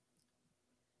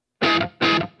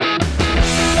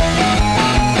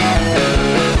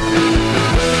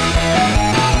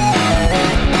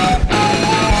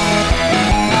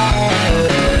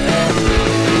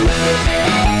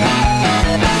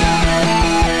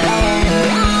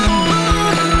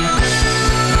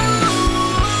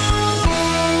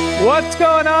What's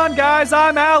going on, guys?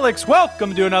 I'm Alex.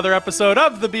 Welcome to another episode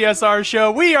of the BSR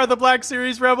Show. We are the Black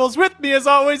Series Rebels. With me, as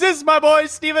always, is my boy,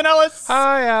 Steven Ellis.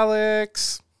 Hi,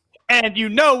 Alex. And you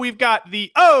know we've got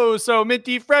the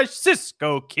minty fresh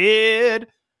Cisco Kid.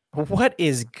 What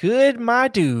is good, my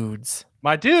dudes?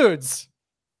 My dudes,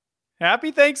 happy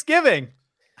Thanksgiving.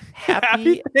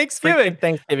 Happy Thanksgiving.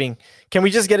 Thanksgiving. Can we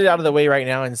just get it out of the way right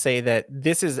now and say that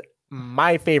this is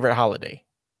my favorite holiday?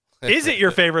 Is it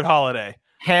your favorite holiday?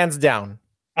 Hands down.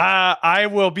 I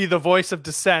will be the voice of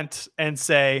dissent and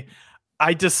say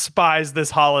I despise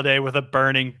this holiday with a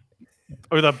burning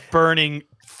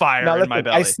fire Now, in my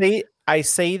belly. I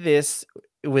say this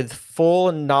with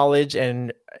full knowledge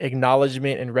and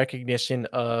acknowledgement and recognition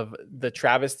of the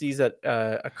travesties that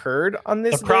occurred on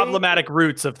this The problematic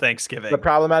roots of Thanksgiving. The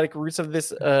problematic roots of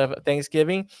this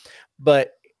Thanksgiving.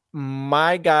 But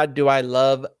my God, do I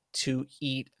love to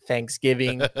eat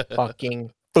Thanksgiving fucking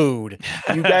food.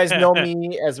 You guys know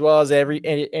me as well as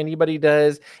anybody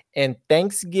does. And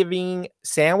Thanksgiving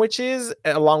sandwiches,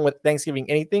 along with Thanksgiving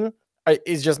anything,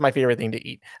 is just my favorite thing to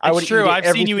eat. It's true. I've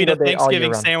seen you eat a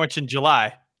Thanksgiving sandwich in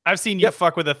July. I've seen you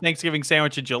fuck with a Thanksgiving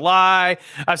sandwich in July.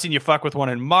 I've seen you fuck with one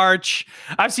in March.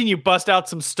 I've seen you bust out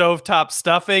some stovetop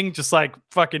stuffing, just like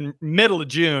fucking middle of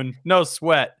June. No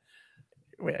sweat.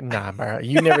 Nah, bro.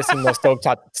 You never seen no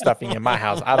stovetop stuffing in my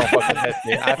house. I don't fuck with that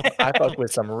shit. I fuck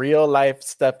with some real life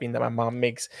stuffing that my mom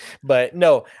makes. But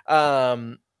no,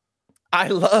 I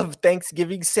love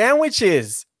Thanksgiving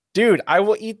sandwiches. Dude, I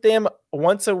will eat them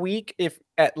once a week, if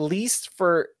at least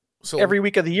for every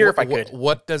week of the year, if I could.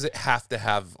 What does it have to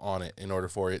have on it in order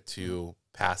for it to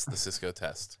pass the Cisco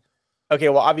test? Okay,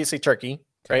 well, obviously turkey,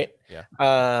 right? Yeah.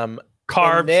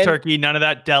 Carved turkey, none of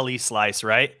that deli slice,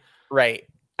 right? Right.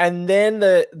 And then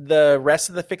the rest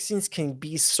of the fixings can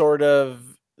be sort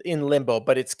of in limbo,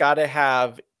 but it's got to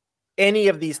have any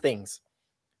of these things: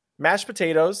 mashed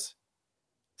potatoes,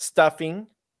 stuffing,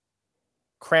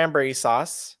 cranberry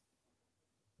sauce,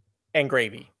 and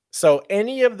gravy. So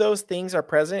any of those things are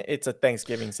present, it's a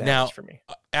Thanksgiving sandwich for me.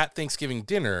 At Thanksgiving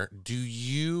dinner, do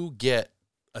you get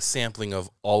a sampling of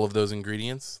all of those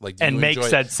ingredients? Like, do and you make enjoy,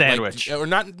 said sandwich, or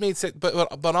not made said,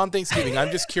 but on Thanksgiving, I'm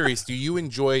just curious. Do you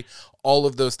enjoy all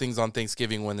of those things on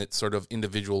Thanksgiving when it's sort of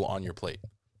individual on your plate?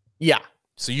 Yeah.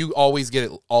 So you always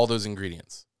get all those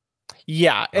ingredients.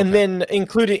 Yeah, and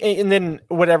then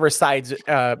whatever sides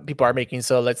people are making.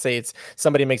 So let's say it's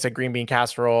somebody makes a green bean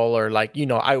casserole, or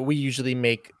we usually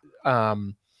make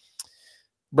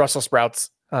Brussels sprouts,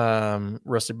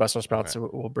 roasted Brussels sprouts. Right. So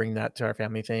we'll bring that to our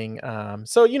family thing.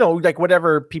 So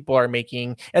whatever people are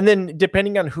making, and then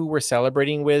depending on who we're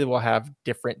celebrating with, we'll have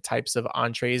different types of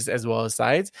entrees as well as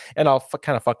sides. And I'll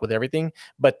kind of fuck with everything,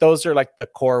 but those are like the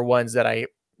core ones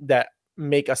that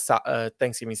make a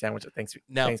Thanksgiving sandwich.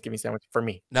 Thanksgiving sandwich for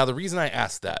me. Now, the reason I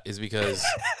asked that is because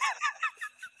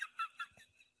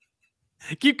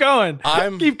keep going.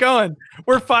 Keep going.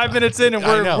 We're 5 minents in and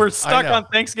we're stuck on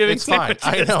Thanksgiving sandwiches.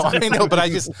 I know, but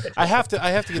I have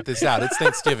to get this out. It's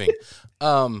Thanksgiving.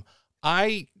 I'm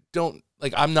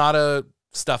not a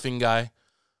stuffing guy.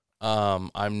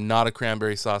 I'm not a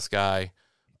cranberry sauce guy.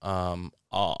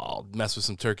 I'll mess with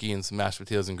some turkey and some mashed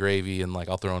potatoes and gravy, and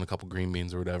I'll throw in a couple green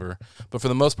beans or whatever. But for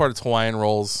the most part, it's Hawaiian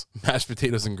rolls, mashed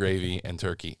potatoes and gravy, and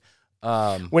turkey.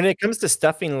 When it comes to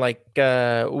stuffing, what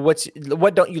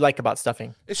don't you like about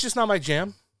stuffing? It's just not my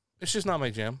jam.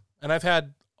 And I've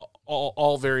had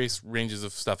all various ranges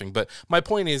of stuffing. But my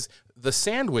point is, the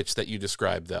sandwich that you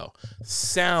described, though,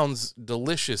 sounds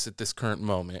delicious at this current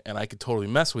moment, and I could totally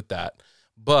mess with that.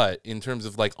 But in terms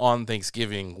of on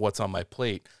Thanksgiving, what's on my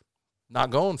plate, not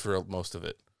going for most of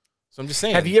it. So I'm just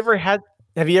saying. Have you ever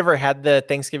had the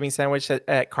Thanksgiving sandwich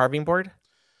at Carving Board?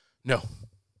 No.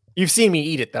 You've seen me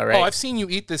eat it though, right? Oh, I've seen you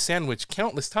eat this sandwich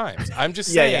countless times. I'm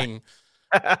just saying.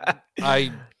 Yeah.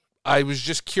 I was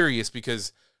just curious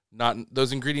because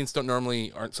those ingredients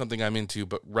aren't something I'm into,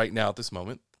 but right now at this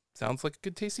moment, sounds like a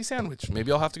good tasty sandwich.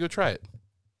 Maybe I'll have to go try it.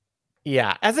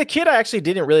 Yeah, as a kid, I actually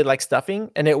didn't really like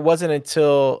stuffing, and it wasn't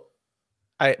until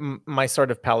my sort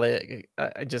of palate,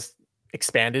 I just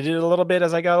expanded it a little bit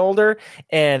as I got older,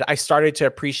 and I started to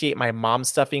appreciate my mom's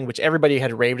stuffing, which everybody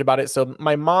had raved about it. So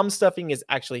my mom's stuffing is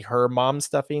actually her mom's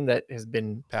stuffing that has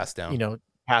been passed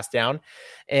down.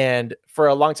 And for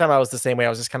a long time, I was the same way. I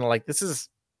was just kind of like, this is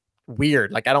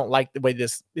weird. I don't like the way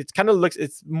this. It kind of looks.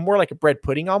 It's more like a bread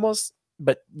pudding almost,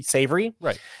 but savory.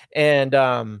 Right.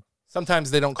 And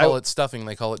sometimes they don't call it stuffing;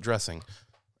 they call it dressing.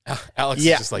 Alex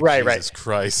is just like, Jesus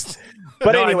Christ.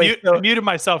 But anyway, I muted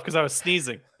myself because I was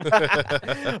sneezing.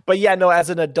 But as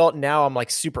an adult now, I'm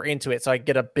super into it. So I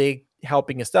get a big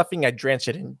helping of stuffing. I drench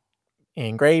it in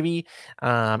in gravy.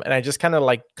 And I just kind of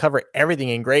like cover everything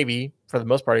in gravy for the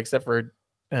most part, except for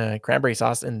cranberry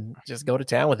sauce, and just go to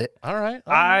town with it. All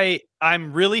right.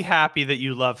 I'm really happy that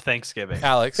you love Thanksgiving.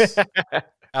 Alex,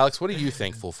 what are you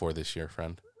thankful for this year,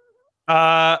 friend?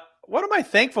 What am I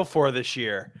thankful for this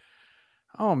year?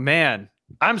 Oh man,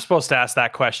 I'm supposed to ask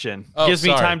that question. Gives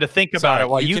me time to think about it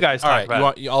while you guys talk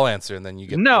about it. I'll answer, and then you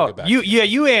get back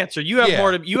you answer. You have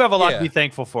more. You have a lot to be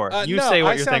thankful for. Say what you're thankful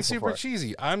for. I sound super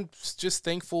cheesy. I'm just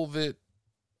thankful that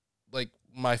like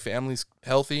my family's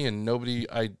healthy and nobody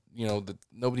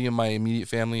in my immediate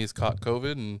family has caught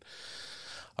COVID, and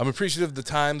I'm appreciative of the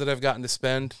time that I've gotten to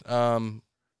spend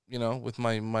with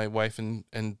my wife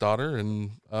and daughter,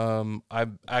 and I'm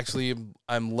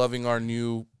loving our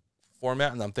new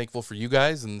format, and I'm thankful for you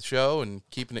guys and the show and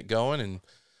keeping it going and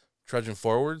trudging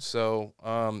forward. So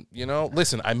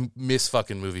listen, I miss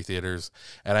fucking movie theaters,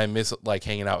 and I miss like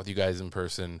hanging out with you guys in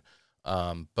person.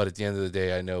 But at the end of the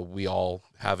day, I know we all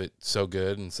have it so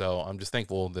good, and so I'm just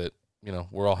thankful that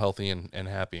we're all healthy and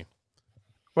happy.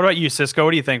 What about you, Cisco?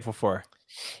 What are you thankful for?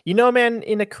 Man,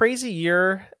 in a crazy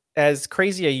year, as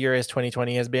crazy a year as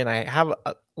 2020 has been, I have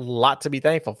a lot to be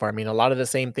thankful for. I mean, a lot of the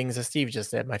same things as Steve just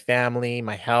said: my family,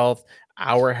 my health,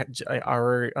 our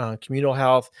communal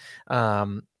health,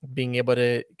 being able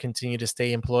to continue to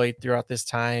stay employed throughout this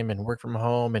time and work from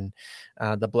home, and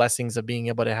the blessings of being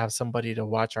able to have somebody to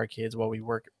watch our kids while we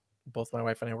work. Both my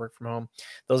wife and I work from home.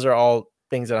 Those are all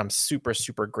things that I'm super,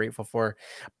 super grateful for.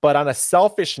 But on a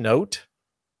selfish note,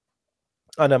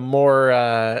 on a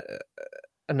more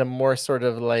sort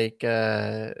of like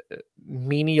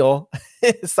menial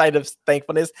side of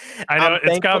thankfulness, I know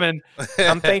it's coming.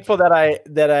 I'm thankful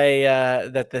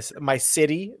that my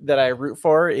city that I root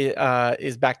for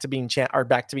is back to being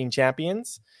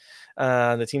champions.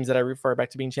 The teams that I root for are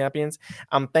back to being champions.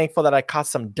 I'm thankful that I caught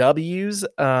some W's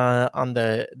on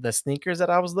the sneakers that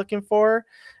I was looking for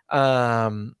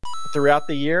throughout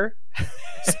the year.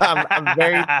 So I'm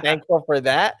very thankful for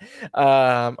that.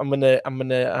 I'm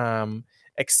gonna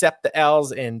accept the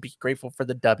L's and be grateful for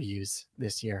the W's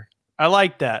this year. I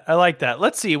like that.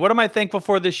 Let's see. What am I thankful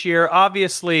for this year?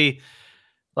 Obviously,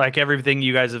 like everything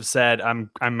you guys have said,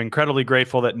 I'm incredibly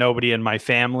grateful that nobody in my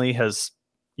family has,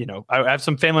 I have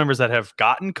some family members that have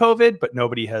gotten COVID, but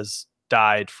nobody has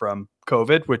died from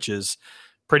COVID, which is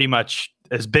pretty much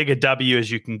as big a W as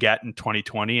you can get in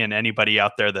 2020. And anybody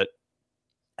out there that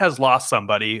has lost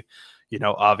somebody,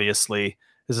 obviously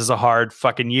this is a hard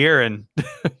fucking year. And,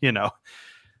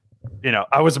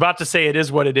 I was about to say it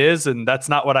is what it is, and that's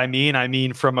not what I mean. I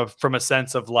mean, from a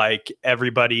sense of like,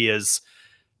 everybody is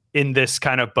in this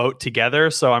kind of boat together.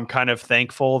 So I'm kind of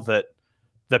thankful that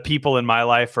the people in my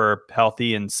life are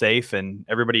healthy and safe, and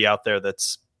everybody out there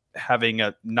that's having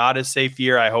a not as safe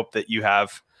year, I hope that you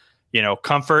have,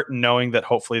 comfort in knowing that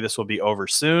hopefully this will be over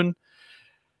soon.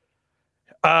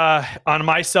 On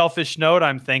my selfish note,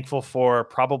 I'm thankful for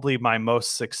probably my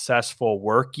most successful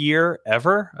work year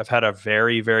ever. I've had a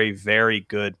very, very, very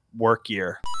good work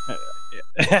year.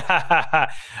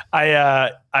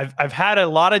 I've had a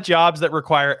lot of jobs that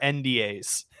require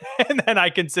NDAs, and then I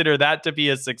consider that to be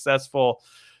a successful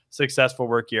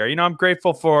work year. I'm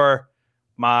grateful for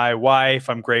my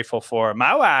wife. I'm grateful for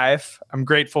my wife. I'm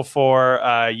grateful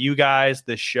for you guys,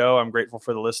 this show. I'm grateful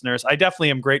for the listeners. I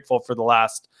definitely am grateful for the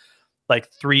last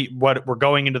we're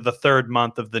going into the third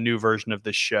month of the new version of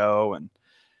this show. And,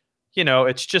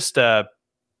 it's just,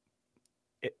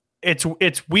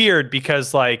 it's weird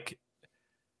because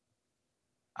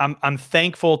I'm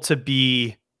thankful to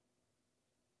be,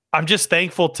 I'm just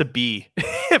thankful to be,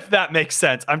 if that makes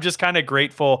sense. I'm just kind of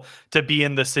grateful to be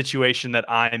in the situation that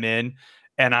I'm in.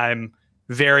 And I'm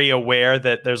very aware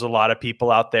that there's a lot of people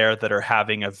out there that are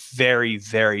having a very,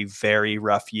 very, very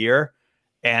rough year.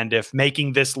 And if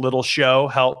making this little show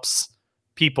helps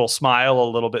people smile a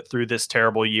little bit through this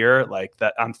terrible year, like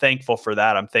that, I'm thankful for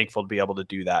that. I'm thankful to be able to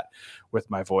do that with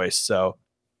my voice. So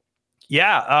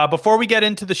yeah, before we get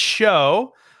into the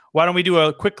show, why don't we do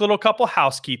a quick little couple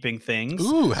housekeeping things?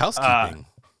 Ooh, housekeeping.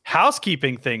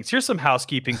 Housekeeping things. Here's some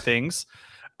housekeeping things.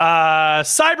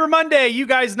 Cyber Monday. You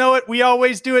guys know it. We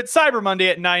always do it. Cyber Monday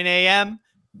at 9 a.m.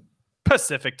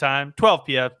 Pacific time, 12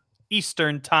 p.m.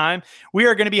 Eastern time. We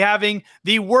are going to be having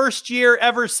the worst year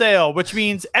ever sale, which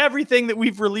means everything that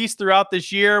we've released throughout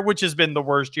this year, which has been the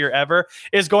worst year ever,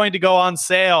 is going to go on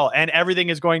sale, and everything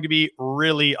is going to be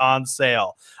really on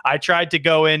sale. I tried to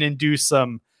go in and do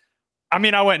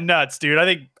I went nuts, dude. I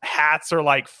think hats are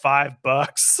like $5.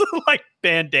 Like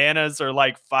bandanas are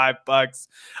like $5.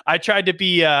 I tried to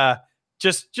be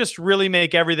just really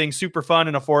make everything super fun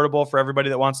and affordable for everybody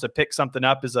that wants to pick something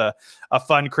up as a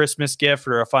fun Christmas gift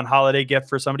or a fun holiday gift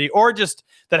for somebody, or just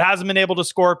that hasn't been able to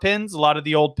score pins. A lot of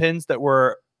the old pins that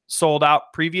were sold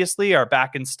out previously are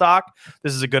back in stock.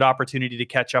 This is a good opportunity to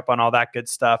catch up on all that good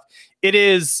stuff. It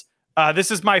is.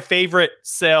 This is my favorite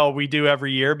sale we do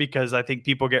every year because I think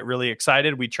people get really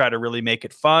excited. We try to really make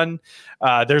it fun.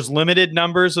 There's limited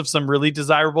numbers of some really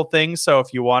desirable things. So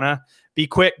if you want to be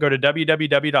quick, go to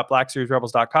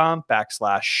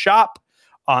www.blackseriesrebels.com/shop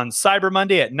on Cyber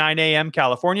Monday at 9 a.m.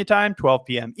 California time, 12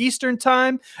 p.m. Eastern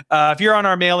time. If you're on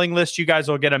our mailing list, you guys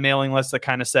will get a mailing list that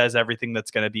kind of says everything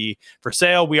that's going to be for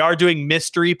sale. We are doing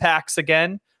mystery packs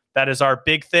again. That is our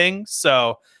big thing.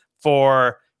 So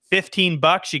for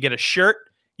 $15, you get a shirt,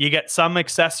 you get some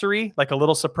accessory, like a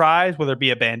little surprise, whether it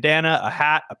be a bandana, a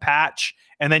hat, a patch,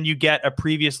 and then you get a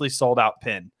previously sold out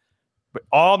pin. But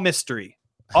all mystery,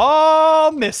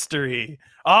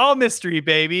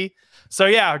 baby. So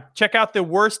yeah, check out the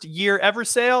worst year ever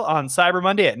sale on Cyber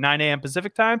Monday at 9 a.m.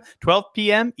 Pacific time, 12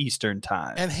 p.m. Eastern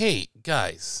time. And hey,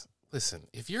 guys, listen,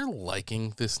 if you're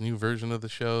liking this new version of the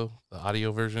show, the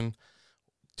audio version,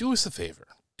 do us a favor,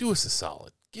 do us a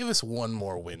solid. Give us one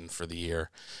more win for the year.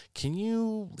 Can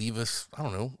you leave us, I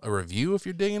don't know, a review if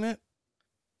you're digging it?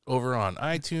 Over on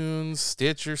iTunes,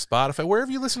 Stitcher, Spotify,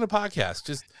 wherever you listen to podcasts.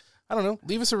 Just, I don't know,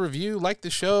 leave us a review, like the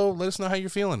show, let us know how you're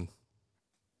feeling.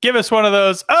 Give us one of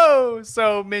those, oh,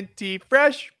 so minty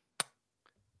fresh.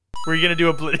 Were you going to do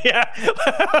a, yeah.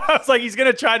 I was like, he's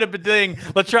going to try to ding.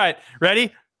 Let's try it.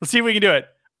 Ready? Let's see if we can do it.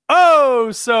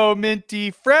 Oh, so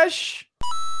minty fresh.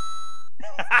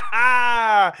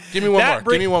 Give me one more.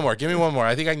 Give me one more. Give me one more.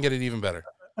 I think I can get it even better.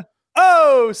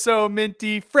 Oh, so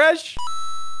minty fresh.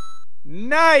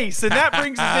 Nice. And that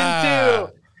brings us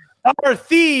into our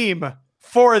theme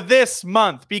for this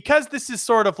month, because this is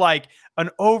sort of like an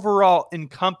overall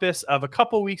encompass of a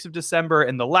couple weeks of December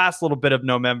and the last little bit of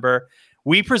November.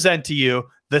 We present to you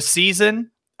the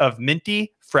season of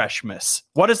Minty Freshmas.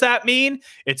 What does that mean?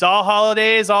 It's all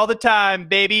holidays all the time,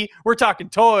 baby. We're talking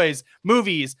toys,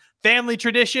 movies, family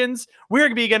traditions. We're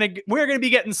gonna be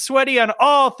getting sweaty on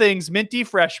all things Minty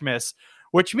Freshmas,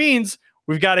 which means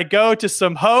we've got to go to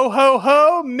some ho ho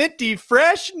ho Minty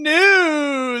Fresh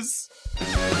news.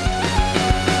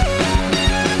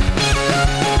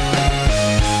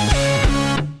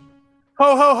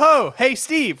 Ho ho ho! Hey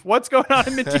Steve, what's going on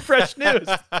in Minty Fresh news?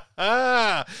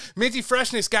 Minty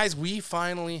Freshness, guys. We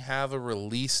finally have a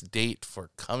release date for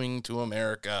Coming to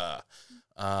America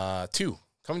 2.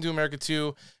 Coming to America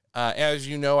 2. As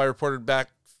you know, I reported back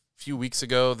a few weeks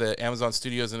ago that Amazon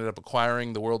Studios ended up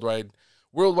acquiring the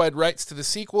worldwide rights to the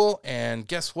sequel, and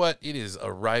guess what? It is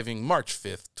arriving March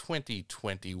 5th,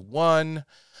 2021.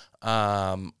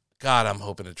 God, I'm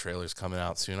hoping a trailer's coming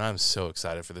out soon. I'm so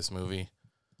excited for this movie.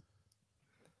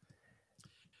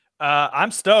 I'm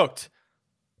stoked.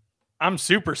 I'm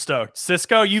super stoked.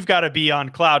 Cisco, you've got to be on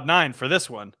cloud 9 for this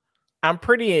one. I'm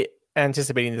pretty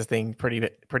anticipating this thing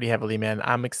pretty heavily, man.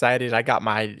 I'm excited. I got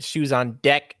my shoes on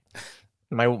deck.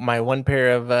 My one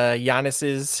pair of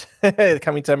Giannis's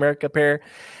Coming to America pair.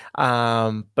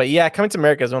 But yeah, Coming to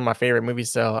America is one of my favorite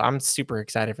movies, so I'm super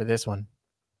excited for this one.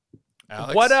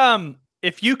 Alex? What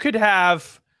if you could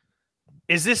have,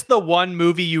 is this the one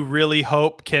movie you really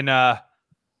hope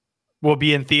will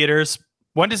be in theaters?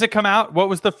 When does it come out? What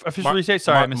was the official release date?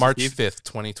 Sorry, March 5th,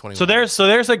 2021. So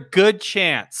there's a good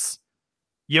chance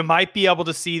you might be able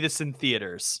to see this in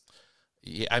theaters.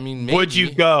 Yeah, I mean, maybe. Would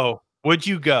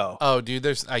you go? Oh, dude,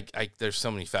 there's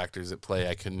so many factors at play.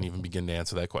 I couldn't even begin to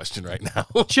answer that question right now.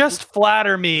 Just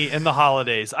flatter me in the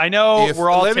holidays. I know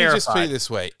we're all terrified. Let me just put it this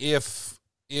way: if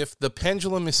the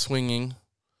pendulum is swinging,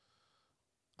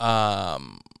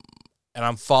 and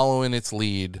I'm following its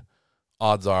lead,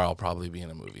 odds are I'll probably be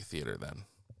in a movie theater then.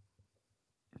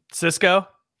 Cisco?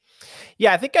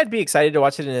 Yeah, I think I'd be excited to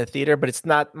watch it in a theater, but it's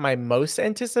not my most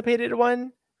anticipated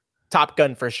one. Top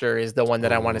Gun for sure is the one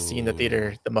that I want to see in the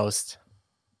theater the most.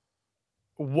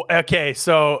 Okay,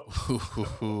 so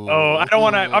I don't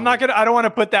want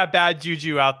to put that bad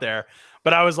juju out there,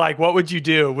 but I was like, what would you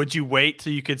do? Would you wait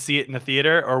till you could see it in the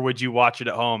theater, or would you watch it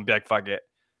at home? Be like, fuck it.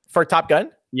 For Top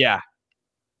Gun? Yeah.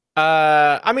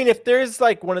 I mean, if there's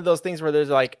like one of those things where there's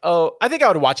like, oh, I think I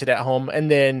would watch it at home,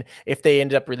 and then if they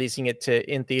ended up releasing it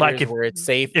in theaters where it's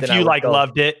safe, if you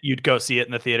loved it, you'd go see it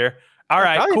in the theater. All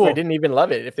right, probably cool. If I didn't even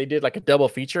love it, if they did like a double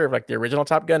feature of like the original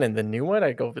Top Gun and the new one,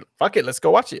 I'd go, fuck it, let's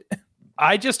go watch it.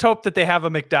 I just hope that they have a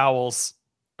McDowell's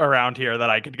around here that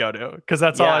I could go to, because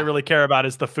that's all I really care about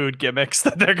is the food gimmicks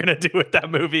that they're gonna do with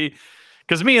that movie.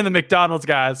 Because me and the McDonald's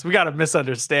guys, we got a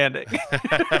misunderstanding.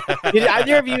 Did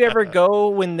either of you ever go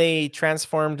when they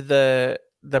transformed the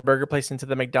the burger place into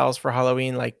the McDowell's for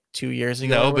Halloween like 2 years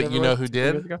ago. No, but you know who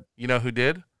did? You know who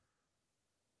did?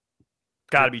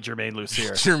 Got to be Jermaine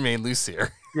Lucier. Jermaine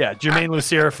Lucier. Yeah, Jermaine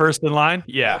Lucier first in line.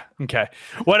 Yeah, okay.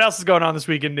 What else is going on this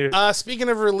week in news? Speaking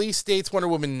of release dates, Wonder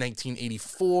Woman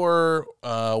 1984.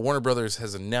 Warner Brothers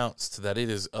has announced that it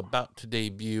is about to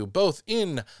debut both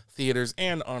in theaters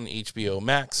and on HBO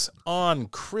Max on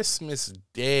Christmas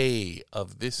Day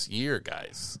of this year,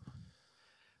 guys.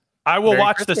 I will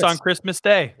watch this on Christmas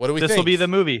Day. What do we think? This will be the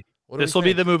movie. This will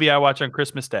be the movie I watch on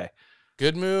Christmas Day.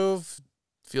 Good move.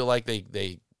 Feel like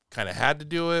they kind of had to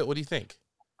do it. What do you think?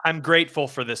 I'm grateful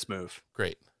for this move.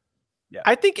 Great. Yeah.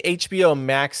 I think HBO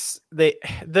Max,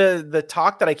 the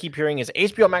talk that I keep hearing is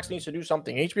HBO Max needs to do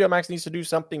something. HBO Max needs to do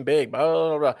something big. Blah,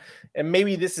 blah, blah. And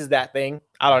maybe this is that thing.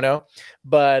 I don't know.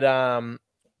 But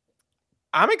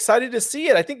I'm excited to see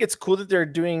it. I think it's cool that they're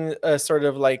doing a sort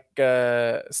of like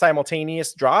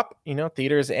simultaneous drop,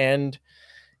 theaters and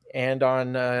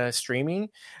on streaming.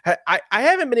 I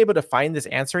haven't been able to find this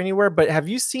answer anywhere, but have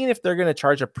you seen if they're going to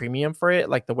charge a premium for it,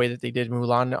 like the way that they did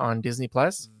Mulan on Disney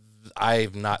Plus?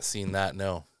 I've not seen that.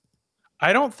 No,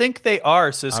 I don't think they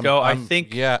are, Cisco. I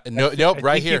think nope.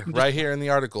 Right here in the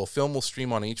article, film will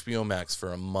stream on HBO Max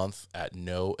for a month at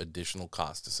no additional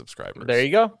cost to subscribers. There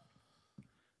you go.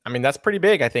 I mean, that's pretty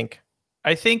big. I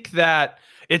think that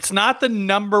it's not the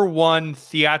number one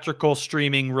theatrical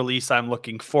streaming release I'm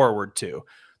looking forward to.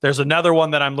 There's another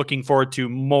one that I'm looking forward to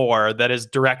more that is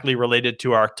directly related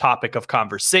to our topic of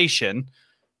conversation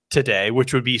today,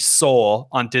 which would be Soul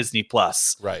on Disney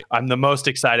Plus. Right. I'm the most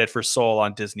excited for Soul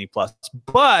on Disney Plus,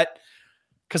 but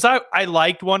because I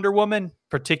liked Wonder Woman,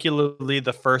 particularly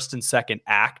the first and second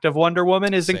act of Wonder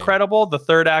Woman is incredible. The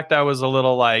third act, I was a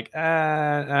little like,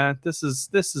 this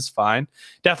is fine.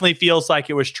 Definitely feels like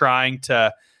it was trying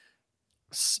to.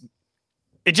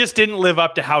 It just didn't live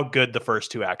up to how good the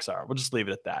first two acts are. We'll just leave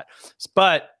it at that.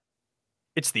 But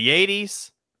it's the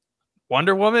 80s.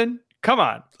 Wonder Woman. Come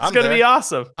on. It's going to be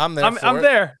awesome. I'm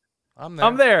there.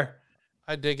 I'm there.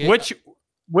 I dig it.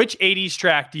 Which 80s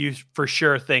track do you for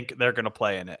sure think they're going to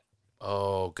play in it?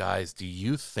 Oh, guys, do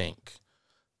you think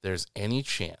there's any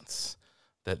chance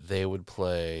that they would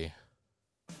play?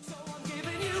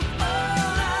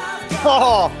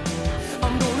 Oh!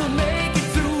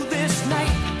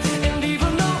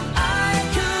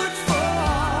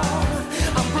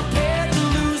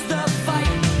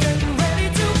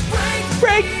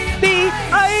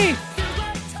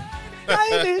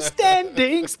 Time is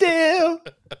standing still.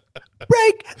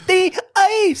 Break the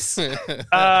ice.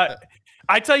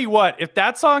 I tell you what, if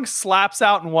that song slaps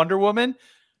out in Wonder Woman,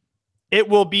 it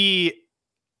will be.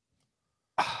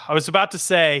 I was about to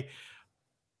say,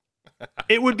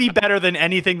 it would be better than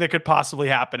anything that could possibly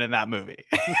happen in that movie.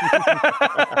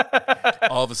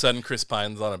 All of a sudden, Chris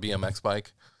Pine's on a BMX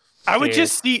bike. I would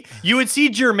just see, you would see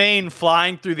Jermaine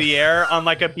flying through the air on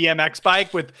like a BMX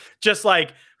bike with just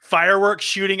like fireworks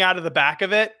shooting out of the back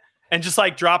of it and just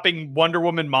like dropping Wonder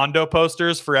Woman Mondo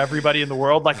posters for everybody in the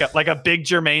world, like a big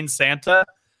Jermaine Santa.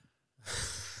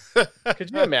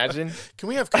 Could you imagine? Can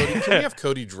we have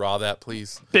Cody draw that,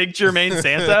 please? Big Jermaine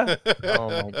Santa? Oh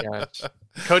my gosh.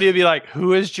 Cody would be like,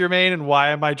 "Who is Jermaine, and why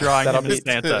am I drawing him as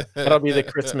Santa?" That'll be the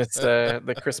Christmas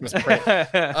print.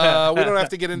 We don't have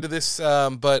to get into this,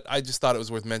 but I just thought it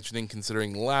was worth mentioning,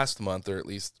 considering last month, or at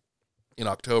least in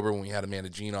October, when we had Amanda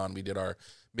Jean on, we did our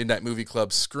Midnight Movie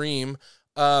Club Scream.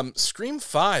 Scream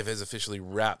 5 has officially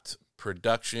wrapped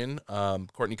production.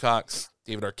 Courtney Cox,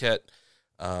 David Arquette,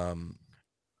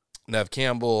 Nev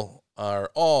Campbell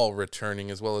are all returning,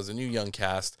 as well as a new young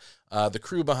cast. The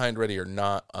crew behind Ready or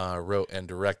Not wrote and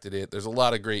directed it. There's a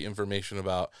lot of great information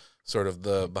about sort of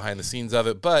the behind the scenes of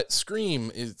it, but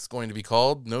Scream is going to be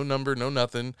called. No number, no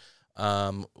nothing.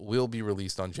 Will be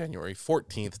released on January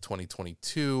 14th,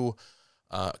 2022.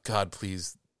 God,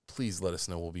 please let us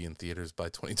know we'll be in theaters by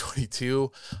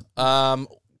 2022.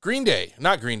 Green Day,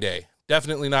 not Green Day.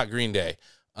 Definitely not Green Day.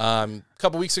 A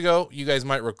couple weeks ago, you guys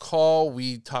might recall,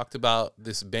 we talked about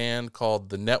this band called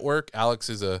The Network. Alex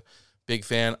is a big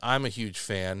fan. I'm a huge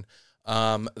fan.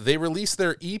 They released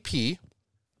their EP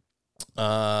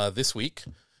this week,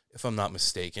 if I'm not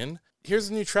mistaken. Here's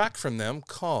a new track from them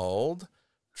called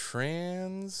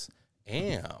Trans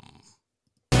Am.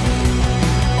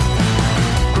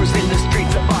 Cruising the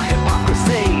streets of our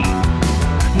hypocrisy.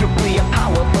 Nuclear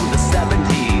power from the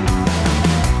 70s.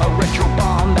 A retro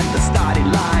bomb at the starting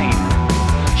line.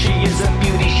 She is a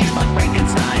beauty, she's like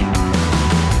Frankenstein.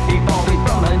 Evolving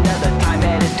from another time,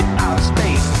 headed to outer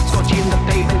space. Scorching the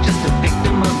pavement, just a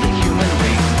victim of the human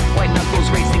race. White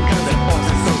knuckles racing cause her force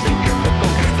is so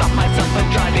centrifugal. Stop myself from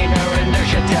driving her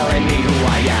inertia, telling me who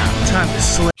I am. Time to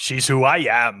slip. She's who I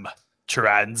am.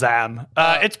 Trans Am.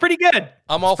 It's pretty good.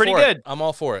 I'm all pretty for good. it. I'm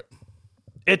all for it.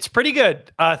 It's pretty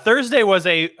good. Thursday was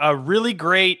a really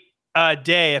great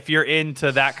day if you're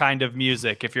into that kind of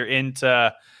music. If you're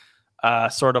into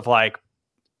sort of like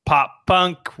pop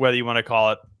punk, whether you want to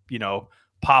call it,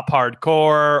 pop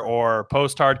hardcore or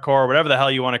post hardcore, whatever the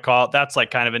hell you want to call it. That's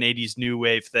like kind of an 80s new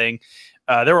wave thing.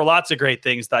 There were lots of great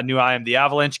things. That new I Am the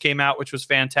Avalanche came out, which was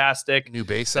fantastic. New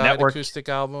Bayside acoustic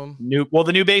album.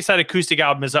 The new Bayside acoustic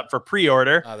album is up for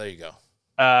pre-order. Oh, there you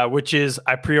go. Which is,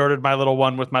 I pre-ordered my little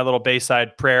one with my little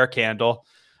Bayside prayer candle.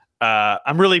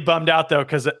 I'm really bummed out though,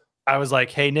 because I was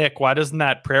like, hey, Nick, why doesn't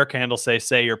that prayer candle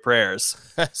say your prayers?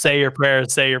 Say your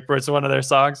prayers, say your prayers. It's one of their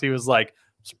songs. He was like,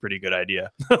 it's a pretty good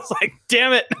idea. I was like,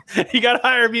 damn it. You got to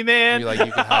hire me, man. You're like,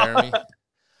 you can hire me.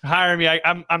 Hire me.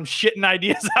 I'm shitting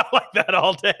ideas out like that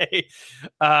all day.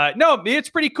 No,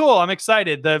 it's pretty cool. I'm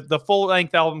excited. The full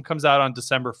length album comes out on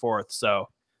December 4th. So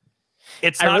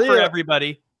it's not for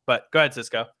everybody, but go ahead,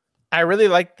 Cisco. I really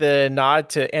like the nod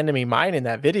to Enemy Mine in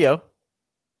that video.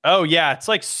 Oh yeah. It's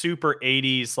like super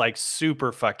 80s, like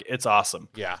super it's awesome.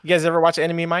 Yeah. You guys ever watch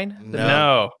Enemy Mine?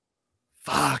 No.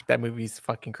 Fuck, that movie's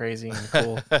fucking crazy and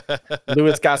cool.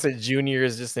 Louis Gossett Jr.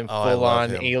 is just in full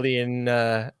on alien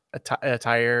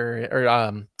attire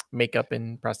or makeup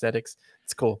and prosthetics.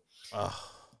 It's cool.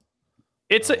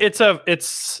 It's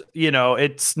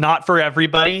not for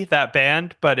everybody, that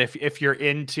band, but if you're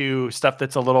into stuff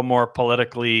that's a little more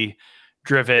politically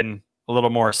driven, a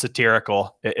little more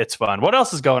satirical, it's fun. What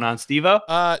else is going on, Steve-O?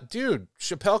 Dude,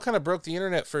 Chappelle kind of broke the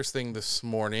internet first thing this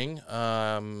morning.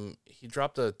 He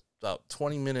dropped a about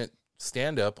 20-minute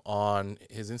stand-up on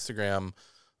his Instagram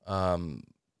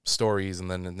stories,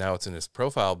 and then now it's in his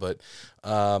profile. But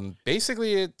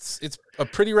basically, it's a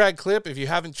pretty rad clip. If you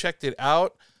haven't checked it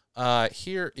out,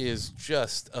 here is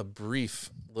just a brief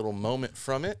little moment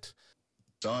from it.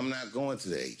 So I'm not going to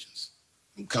the agents.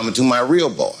 I'm coming to my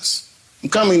real boss. I'm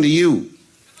coming to you.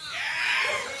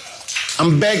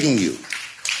 I'm begging you.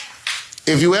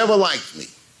 If you ever liked me,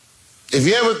 if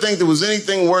you ever think there was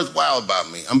anything worthwhile about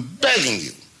me, I'm begging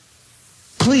you.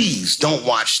 Please don't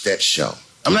watch that show.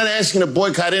 I'm not asking you to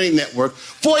boycott any network.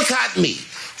 Boycott me.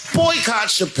 Boycott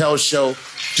Chappelle's show.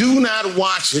 Do not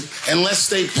watch it unless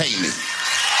they pay me.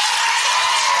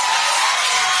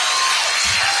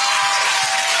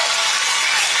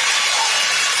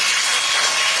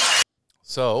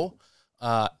 So,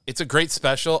 it's a great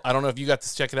special. I don't know if you got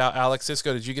to check it out, Alex.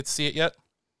 Cisco, did you get to see it yet?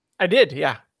 I did,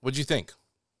 yeah. What'd you think?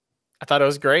 I thought it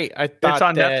was great. I thought it's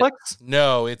on Netflix?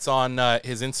 No, it's on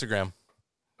his Instagram.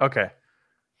 Okay.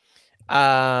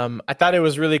 I thought it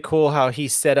was really cool how he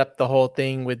set up the whole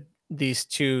thing with these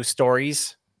two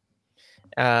stories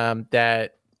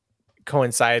that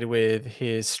coincide with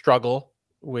his struggle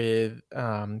with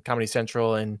Comedy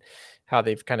Central and how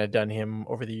they've kind of done him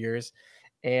over the years.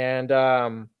 And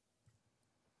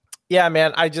yeah,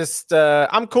 man, I just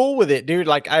I'm cool with it, dude.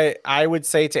 Like I would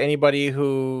say to anybody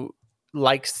who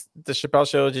likes the Chappelle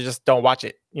Show to just don't watch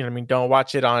it. You know what I mean? Don't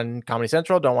watch it on Comedy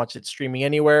Central. Don't watch it streaming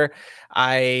anywhere.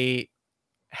 I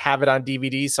have it on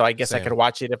DVD, so I guess Same. I could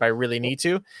watch it if I really need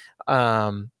to.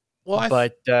 I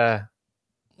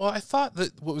thought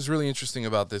that what was really interesting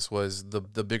about this was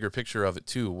the bigger picture of it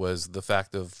too, was the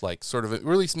fact of like sort of it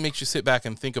really makes you sit back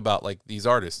and think about like these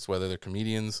artists, whether they're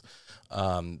comedians,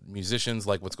 musicians,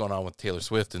 like what's going on with Taylor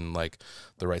Swift and like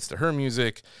the rights to her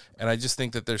music. And I just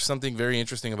think that there's something very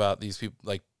interesting about these people,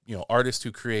 like, you know, artists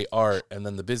who create art and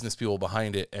then the business people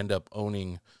behind it end up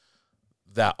owning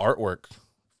that artwork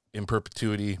in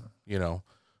perpetuity, you know,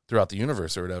 throughout the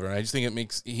universe or whatever. And I just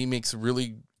think he makes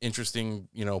really interesting,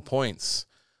 you know, points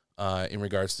in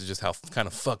regards to just how kind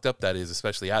of fucked up that is,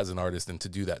 especially as an artist, and to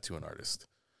do that to an artist.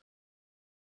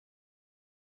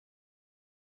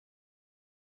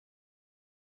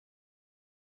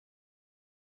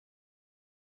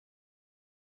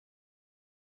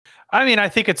 I mean, I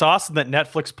think it's awesome that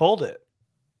Netflix pulled it.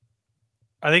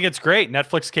 I think it's great.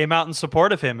 Netflix came out in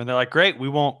support of him, and they're like, "Great,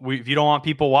 if you don't want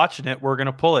people watching it, we're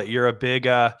gonna pull it. You're a big,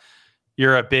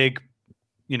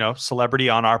 you know, celebrity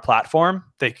on our platform."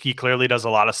 He clearly does a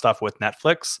lot of stuff with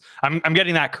Netflix. I'm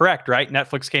getting that correct, right?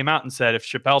 Netflix came out and said, if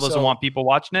Chappelle doesn't want people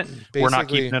watching it, we're not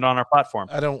keeping it on our platform.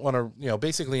 I don't want to, you know,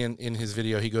 basically in his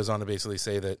video, he goes on to basically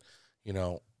say that, you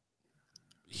know,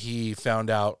 he found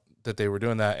out that they were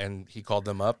doing that, and he called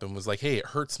them up and was like, "Hey, it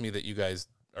hurts me that you guys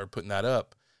are putting that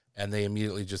up," and they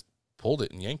immediately just pulled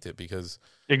it and yanked it because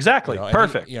exactly, you know,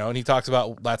 perfect. And he talks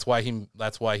about that's why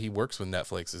he works with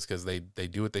Netflix, is because they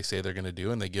do what they say they're going to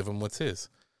do, and they give him what's his.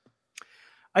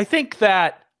 I think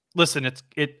that listen,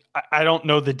 I don't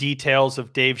know the details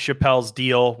of Dave Chappelle's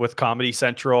deal with Comedy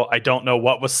Central. I don't know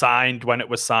what was signed, when it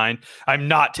was signed. I'm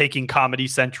not taking Comedy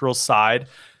Central's side.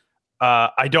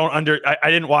 I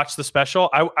didn't watch the special.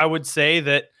 I would say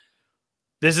that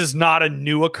this is not a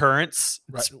new occurrence.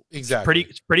 Right. Exactly.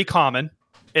 It's pretty common.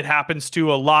 It happens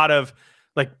to a lot of,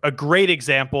 like, a great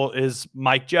example is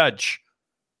Mike Judge.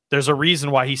 There's a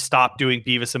reason why he stopped doing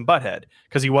Beavis and Butthead,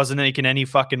 because he wasn't making any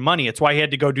fucking money. It's why he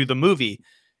had to go do the movie.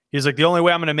 He's like, the only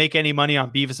way I'm going to make any money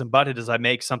on Beavis and Butthead is I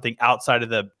make something outside of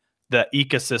the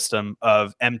ecosystem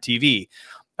of MTV.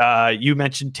 You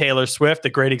mentioned Taylor Swift. A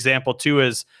great example too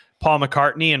is Paul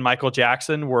McCartney and Michael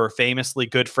Jackson were famously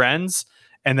good friends.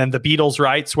 And then the Beatles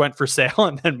rights went for sale,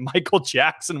 and then Michael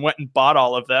Jackson went and bought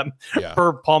all of them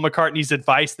per Paul McCartney's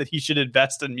advice that he should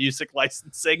invest in music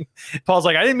licensing. Paul's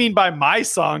like, I didn't mean buy my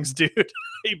songs, dude.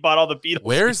 He bought all the Beatles.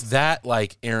 Where's that,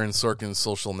 like, Aaron Sorkin's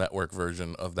Social Network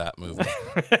version of that movie?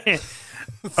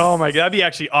 Oh my God, that'd be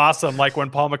actually awesome. Like when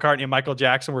Paul McCartney and Michael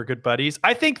Jackson were good buddies.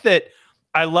 I think that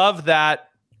I love that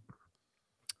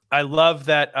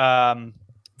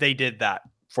they did that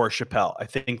for Chappelle. I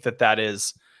think that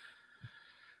is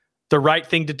the right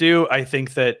thing to do. I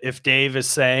think that if Dave is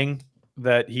saying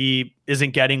that he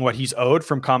isn't getting what he's owed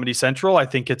from Comedy Central, I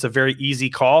think it's a very easy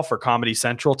call for Comedy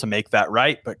Central to make that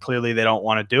right, but clearly they don't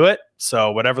want to do it.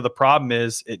 So whatever the problem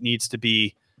is, it needs to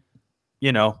be,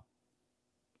 you know,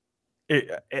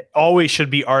 it always should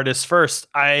be artists first.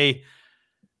 I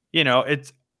can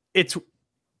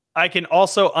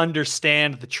also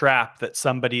understand the trap that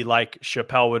somebody like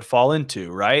Chappelle would fall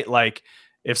into, right? Like,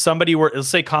 if somebody were, let's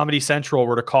say Comedy Central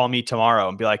were to call me tomorrow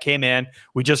and be like, hey man,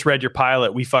 we just read your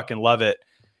pilot. We fucking love it.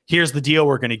 Here's the deal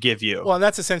we're going to give you. Well, and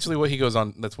that's essentially what he goes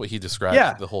on. That's what he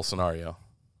described, the whole scenario.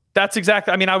 That's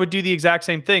exactly, I mean, I would do the exact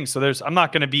same thing. So I'm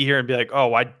not going to be here and be like, oh,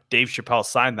 why Dave Chappelle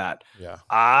signed that? Yeah.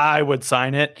 I would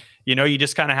sign it. You know, you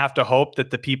just kind of have to hope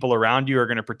that the people around you are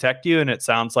going to protect you. And it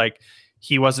sounds like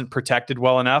he wasn't protected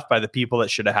well enough by the people that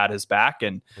should have had his back.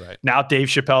 And now Dave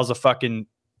Chappelle's a fucking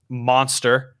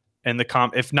monster. And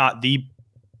if not the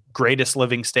greatest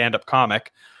living stand-up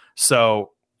comic. So,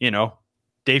 you know,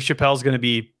 Dave Chappelle's going to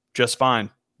be just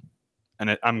fine.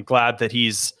 And I'm glad that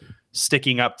he's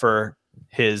sticking up for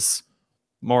his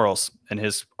morals and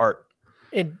his art.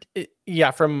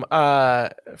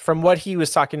 From what he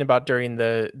was talking about during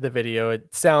the video,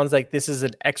 it sounds like this is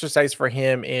an exercise for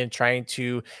him in trying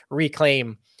to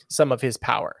reclaim some of his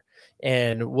power.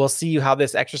 And we'll see how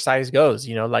this exercise goes.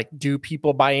 You know, like, do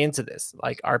people buy into this?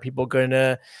 Like, are people going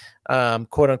to,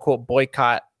 quote unquote,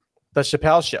 boycott the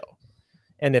Chappelle show?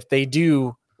 And if they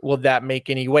do, will that make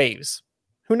any waves?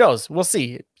 Who knows? We'll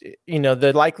see. You know,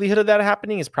 the likelihood of that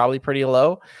happening is probably pretty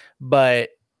low, but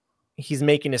he's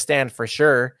making a stand for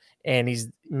sure. And he's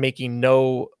making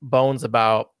no bones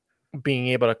about being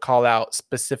able to call out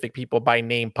specific people by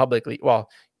name publicly. Well,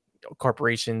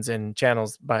 corporations and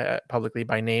channels publicly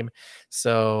by name.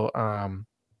 So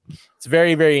it's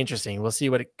very, very interesting. We'll see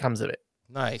what comes of it.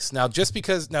 Nice.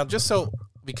 Because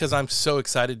I'm so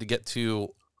excited to get to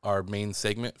our main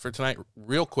segment for tonight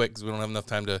real quick, because we don't have enough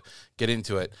time to get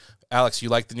into it. Alex, you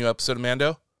liked the new episode of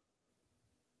Mando?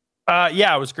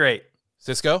 Yeah, it was great.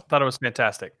 Cisco? Thought it was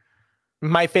fantastic.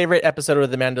 My favorite episode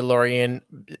of The Mandalorian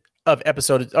of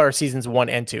seasons 1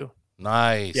 and 2.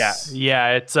 Nice.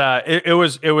 Yeah. It's it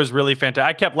was really fantastic.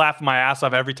 I kept laughing my ass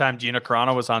off every time Gina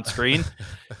Carano was on screen.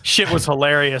 Shit was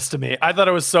hilarious to me. I thought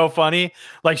it was so funny.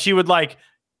 Like, she would like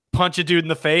punch a dude in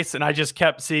the face, and I just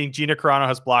kept seeing Gina Carano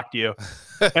has blocked you,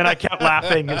 and I kept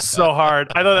laughing so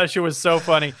hard. I thought that shit was so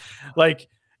funny. Like,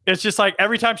 it's just like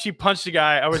every time she punched a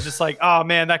guy, I was just like, oh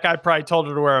man, that guy probably told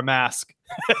her to wear a mask.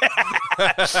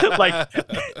 like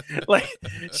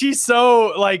she's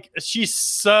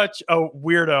such a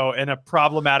weirdo and a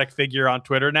problematic figure on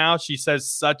Twitter now. She says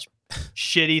such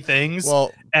shitty things.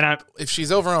 Well, and if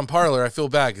she's over on Parler, I feel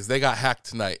bad because they got hacked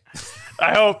tonight.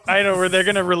 I know where they're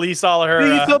gonna release all of her.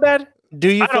 Do you feel bad?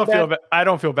 I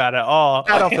don't feel bad at all.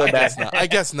 I don't feel bad. I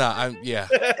guess not. Yeah.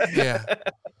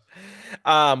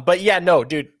 But yeah, no,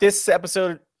 dude, this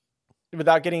episode,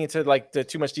 without getting into like the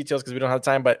too much details because we don't have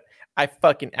time, but I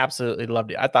fucking absolutely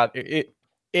loved it. I thought it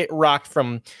rocked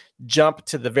from jump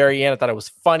to the very end. I thought it was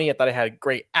funny. I thought it had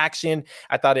great action.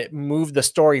 I thought it moved the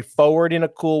story forward in a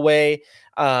cool way.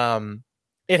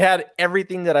 It had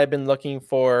everything that I've been looking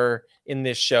for in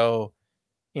this show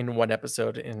in one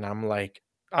episode, and I'm like,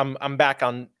 I'm back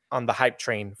on the hype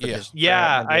train for this.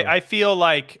 Yeah, I feel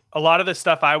like a lot of the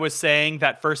stuff I was saying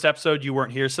that first episode you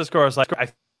weren't here, Cisco. I was like,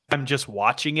 I'm just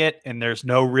watching it, and there's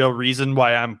no real reason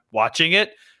why I'm watching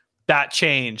it. That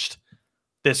changed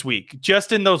this week,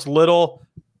 just in the little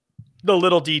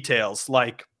details,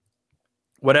 like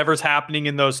whatever's happening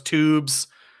in those tubes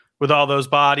with all those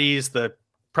bodies, the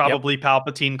probably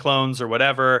Palpatine clones or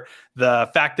whatever, the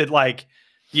fact that like,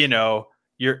 you know,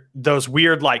 you're those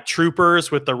weird like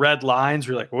troopers with the red lines,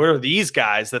 we're like, what are these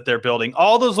guys that they're building?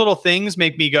 All those little things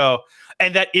make me go,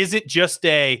 and that isn't just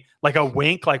a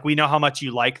wink, like we know how much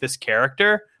you like this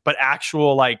character, but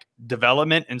actual like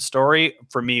development and story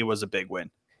for me was a big win.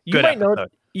 You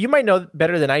might know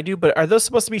better than I do, but are those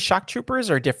supposed to be shock troopers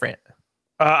or different?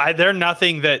 They're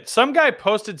nothing that some guy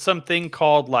posted something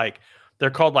called like,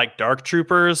 they're called like dark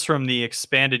troopers from the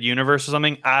expanded universe or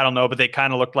something. I don't know, but they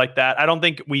kind of look like that. I don't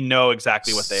think we know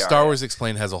exactly what they are. Star Wars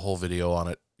Explained has a whole video on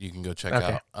it. You can go check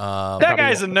out. That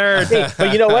guy's a nerd. Hey,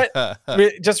 but you know what?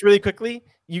 Just really quickly,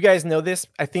 you guys know this.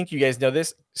 I think you guys know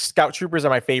this. Scout troopers are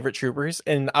my favorite troopers,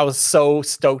 and I was so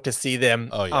stoked to see them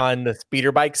on the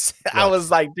speeder bikes. Right. I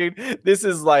was like, dude, this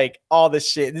is like all the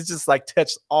shit. This just like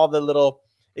touched all the little.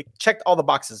 It checked all the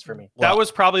boxes for me. That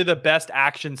was probably the best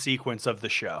action sequence of the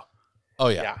show. Oh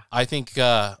yeah. I think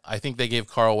they gave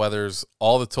Carl Weathers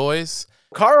all the toys.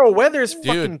 Carl Weathers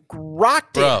fucking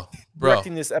rocked it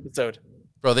directing this episode.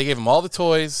 Bro, they gave him all the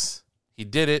toys. He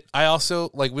did it. I also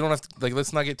we don't have to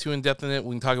let's not get too in depth in it.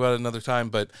 We can talk about it another time,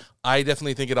 but I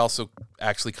definitely think it also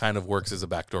actually kind of works as a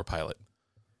backdoor pilot.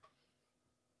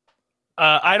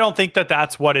 I don't think that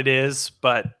that's what it is,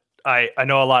 but I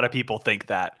know a lot of people think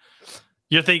that.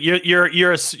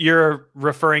 You're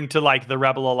referring to like the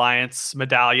Rebel Alliance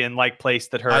medallion like place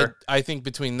that her. I think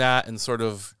between that and sort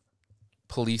of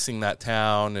policing that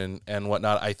town and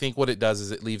whatnot, I think what it does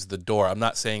is it leaves the door. I'm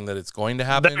not saying that it's going to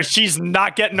happen. She's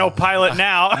not getting no pilot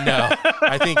now. No,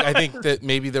 I think that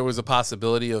maybe there was a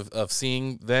possibility of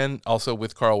seeing then also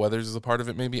with Carl Weathers as a part of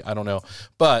it. Maybe, I don't know,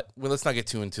 but let's not get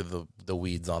too into the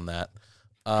weeds on that.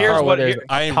 Here's what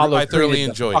I thoroughly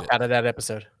enjoyed it out of that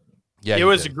episode. Yeah, it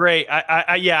was great.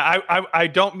 I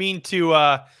don't mean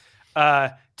to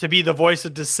be the voice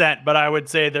of dissent, but I would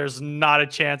say there's not a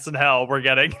chance in hell we're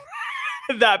getting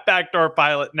that backdoor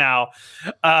pilot now.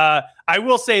 I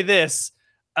will say this: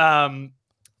 Matt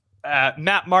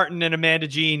Martin and Amanda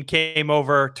Jean came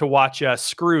over to watch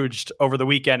Scrooged over the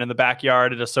weekend in the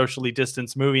backyard at a socially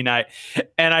distanced movie night,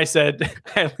 and I said,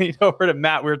 I leaned over to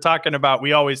Matt.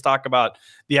 We always talk about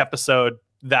the episode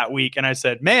that week, and I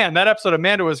said, man, that episode of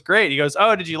Amanda was great. He goes,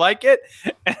 oh, did you like it?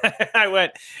 And I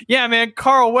went, yeah, man,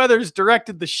 Carl Weathers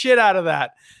directed the shit out of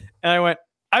that. And I went,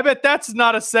 I bet that's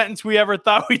not a sentence we ever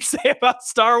thought we'd say about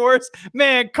Star Wars.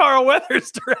 Man, Carl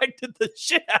Weathers directed the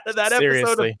shit out of that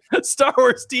episode of Star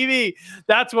Wars TV.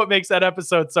 That's what makes that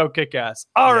episode so kick-ass.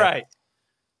 All right.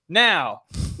 Now,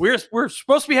 we're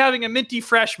supposed to be having a Minty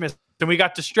Freshmas, and we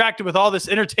got distracted with all this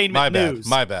entertainment news.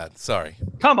 My bad. Sorry.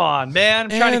 Come on,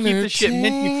 man. I'm trying to keep this shit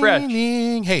minty fresh.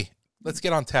 Hey, let's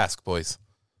get on task, boys.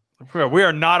 We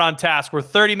are not on task. We're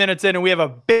 30 minutes in, and we have a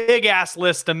big-ass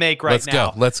list to make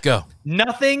now. Let's go.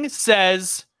 Nothing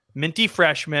says Minty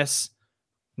Freshmas.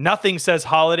 Nothing says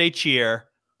holiday cheer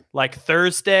like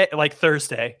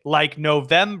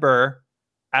November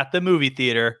at the movie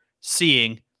theater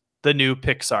seeing the new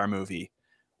Pixar movie.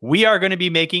 We are going to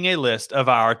be making a list of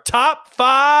our top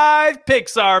 5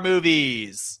 Pixar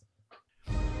movies.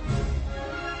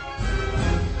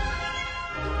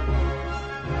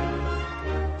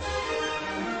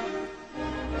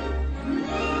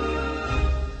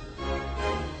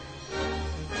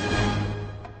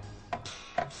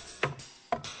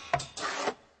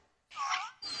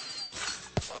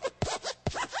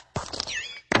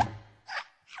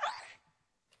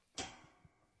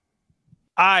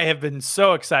 I have been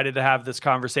so excited to have this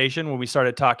conversation when we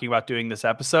started talking about doing this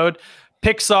episode.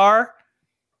 Pixar,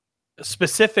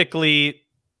 specifically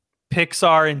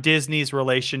Pixar and Disney's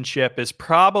relationship, is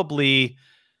probably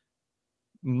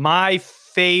my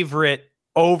favorite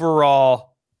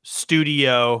overall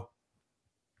studio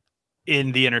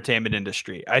in the entertainment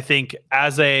industry. I think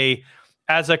as a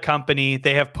company,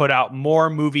 they have put out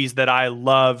more movies that I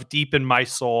love deep in my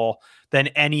soul than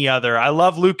any other. I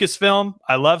love Lucasfilm.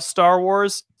 I love Star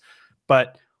Wars,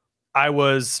 but I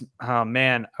would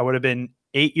have been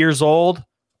 8 years old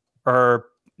or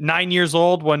 9 years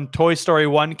old when Toy Story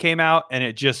 1 came out. And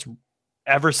it just,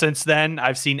 ever since then,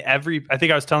 I've seen I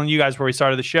think I was telling you guys before we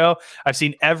started the show, I've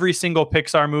seen every single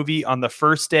Pixar movie on the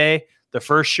first day, the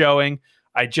first showing.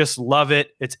 I just love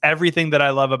it. It's everything that I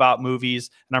love about movies,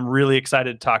 and I'm really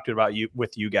excited to talk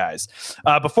with you guys.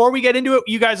 Before we get into it,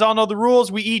 you guys all know the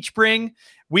rules. We each bring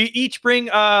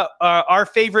our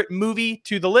favorite movie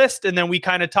to the list, and then we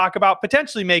kind of talk about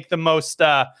potentially make the most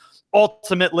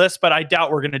ultimate list. But I doubt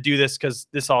we're going to do this because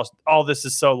all this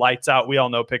is so lights out. We all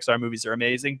know Pixar movies are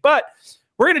amazing, but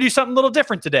we're going to do something a little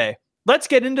different today. let's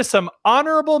get into some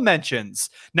honorable mentions.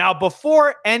 Now,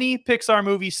 before any Pixar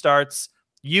movie starts,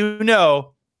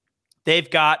 they've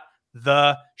got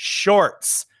the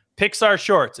shorts. Pixar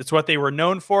shorts. It's what they were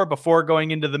known for before going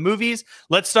into the movies.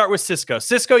 Let's start with Cisco.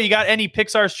 Cisco, you got any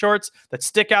Pixar shorts that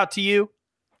stick out to you?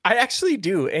 I actually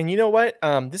do. And you know what?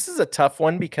 This is a tough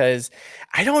one because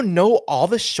I don't know all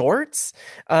the shorts.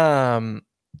 The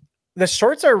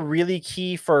shorts are really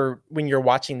key for when you're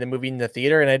watching the movie in the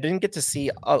theater. And I didn't get to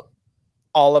see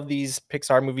all of these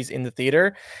Pixar movies in the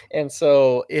theater. And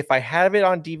so if I have it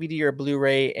on DVD or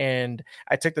Blu-ray and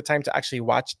I took the time to actually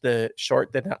watch the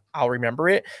short, then I'll remember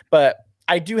it. But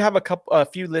I do have a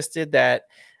few listed that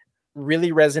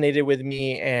really resonated with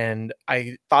me and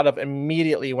I thought of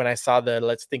immediately when I saw the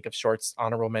Let's Think of Shorts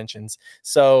honorable mentions.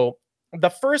 So the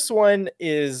first one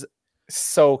is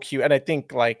so cute. And I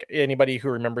think like anybody who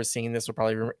remembers seeing this will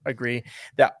probably agree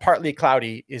that Partly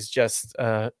Cloudy is just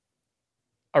a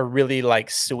really like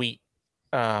sweet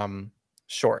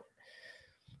short.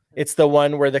 It's the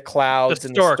one where the clouds the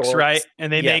and storks, the storks, right?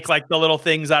 And they make like the little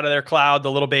things out of their cloud,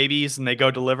 the little babies, and they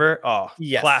go deliver. Oh,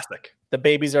 yes. Classic. The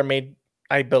babies are made,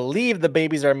 I believe the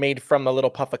babies are made from a little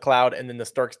puff of cloud and then the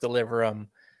storks deliver them.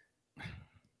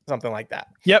 Something like that.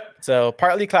 Yep. So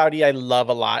Partly Cloudy, I love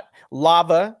a lot.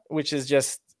 Lava, which is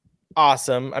just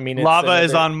awesome. I mean, Lava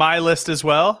is on my list as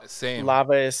well. Same.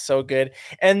 Lava is so good.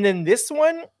 And then this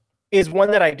one is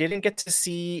one that I didn't get to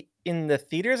see in the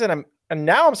theaters, and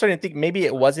now I'm starting to think maybe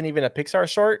it wasn't even a Pixar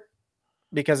short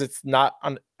because it's not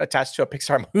attached to a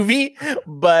Pixar movie,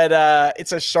 but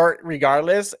it's a short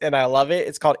regardless, and I love it.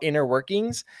 It's called Inner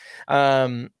Workings,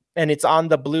 and it's on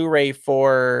the Blu-ray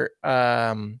for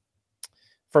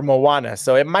Moana,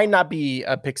 so it might not be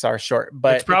a Pixar short,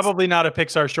 but it's probably not a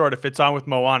Pixar short if it's on with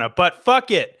Moana. But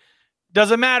fuck it.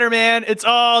 Doesn't matter, man. It's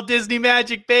all Disney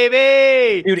magic,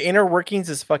 baby. Dude, Inner Workings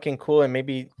is fucking cool, and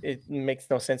maybe it makes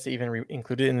no sense to even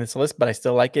include it in this list, but I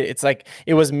still like it. It's like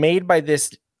it was made by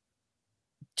this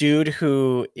dude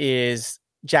who is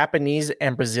Japanese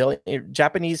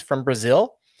from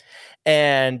Brazil,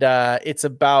 and it's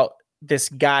about this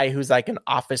guy who's like an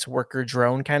office worker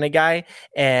drone kind of guy,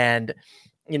 and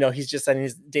he's just in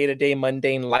his day-to-day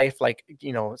mundane life, like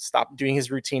stop doing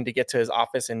his routine to get to his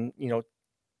office and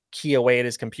key away at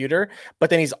his computer, but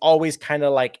then he's always kind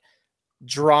of like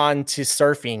drawn to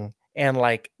surfing and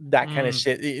like that kind of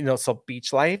shit, so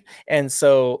beach life. And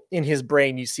so in his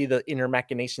brain you see the inner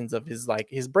machinations of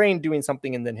his brain doing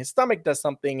something and then his stomach does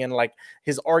something, and like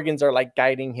his organs are like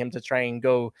guiding him to try and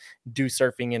go do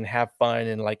surfing and have fun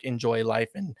and like enjoy life.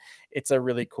 And it's a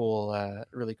really cool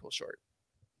short.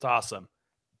 It's awesome.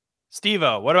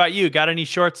 Steve-O, what about you? Got any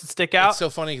shorts that stick out? It's so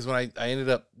funny because when I ended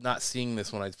up not seeing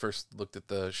this when I first looked at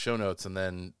the show notes, and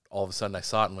then all of a sudden I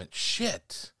saw it and went,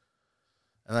 shit.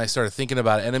 And I started thinking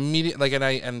about it, and immediately,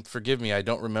 and forgive me, I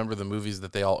don't remember the movies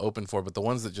that they all opened for, but the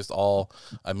ones that just all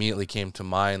immediately came to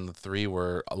mind, the three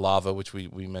were Lava, which we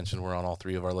mentioned were on all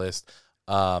three of our list.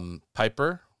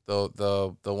 Piper,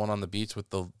 the one on the beach with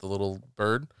the little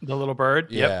bird. The little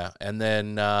bird, yeah. Yep. And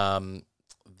then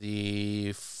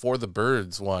the For the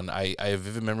Birds one, I have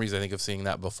vivid memories, I think, of seeing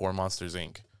that before Monsters,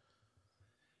 Inc.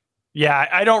 Yeah,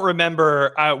 I don't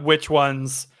remember which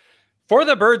ones. For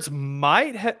the Birds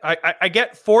might have... I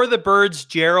get For the Birds,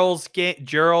 Gerald's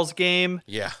Game.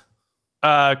 Yeah.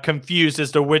 Confused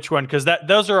as to which one, because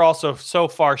those are also so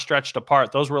far stretched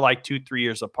apart. Those were like 2-3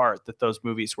 years apart that those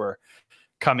movies were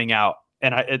coming out.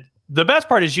 And the best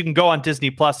part is you can go on Disney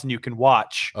Plus and you can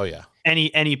watch. Oh yeah.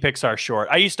 Any Pixar short.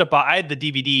 I had the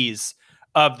DVDs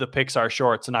of the Pixar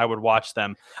shorts and I would watch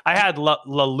them. I had La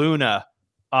Luna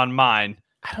on mine.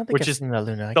 I don't think I've seen La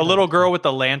Luna. The little girl with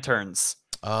the lanterns.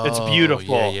 Oh, it's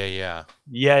beautiful. Yeah.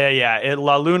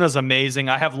 La Luna's amazing.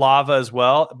 I have Lava as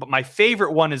well, but my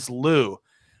favorite one is Lou,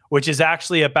 which is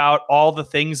actually about all the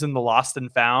things in the Lost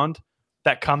and Found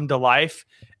that come to life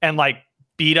and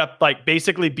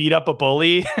basically beat up a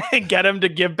bully and get him to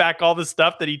give back all the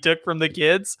stuff that he took from the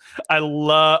kids. I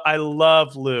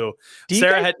love Lou.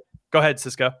 Go ahead,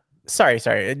 Cisco. Sorry.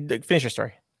 Finish your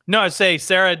story. No, I'd say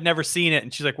Sarah had never seen it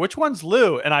and she's like, which one's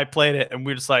Lou? And I played it and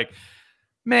we were just like,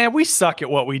 man, we suck at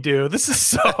what we do. This is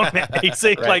so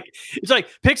amazing. Right. It's like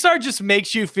Pixar just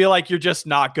makes you feel like you're just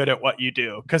not good at what you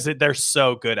do because they're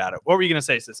so good at it. What were you going to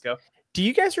say, Cisco? Do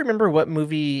you guys remember what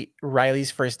movie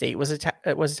Riley's First Date was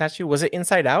attached to? Was it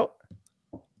Inside Out?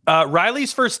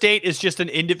 Riley's First Date is just an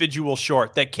individual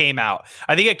short that came out.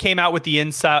 I think it came out with the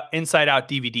Inside Out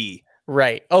DVD.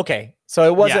 Right. Okay. So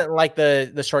it wasn't like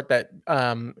the short that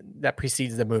that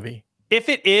precedes the movie. If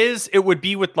it is, it would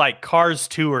be with like Cars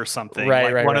 2 or something, Right,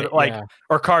 like right, right. Of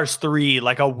or Cars 3,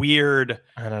 like a weird,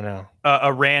 I don't know,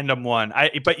 a random one.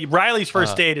 But Riley's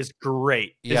First Date is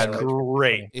great. Yeah, it's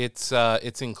great.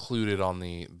 It's included on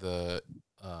the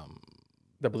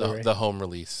Blu-ray. the home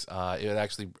release. It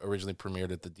actually originally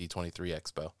premiered at the D23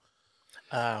 Expo.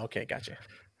 Okay, gotcha.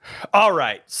 All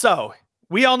right, so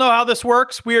we all know how this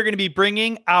works. We are going to be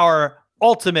bringing our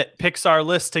ultimate Pixar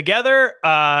list together.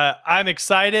 I'm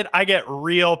excited. I get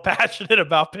real passionate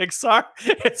about Pixar.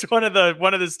 It's one of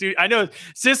the studios. I know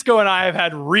Cisco and I have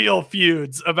had real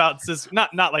feuds about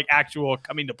not like actual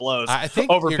coming to blows. I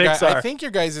think over Pixar. I think your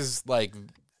guys is like,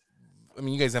 I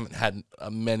mean, you guys haven't had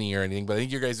many or anything, but I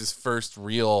think your guys' first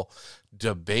real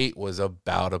debate was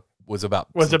about a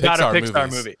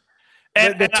Pixar movie.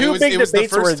 And the two big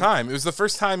debates were... It was the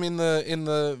first time in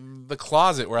the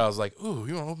closet where I was like, "Ooh,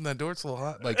 you want to open that door? It's a little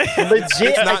hot." Like, legit,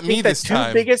 it's not me this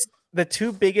time. The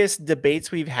two biggest debates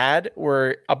we've had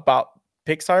were about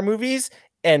Pixar movies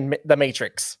and The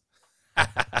Matrix.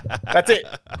 That's it.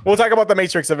 We'll talk about The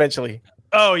Matrix eventually.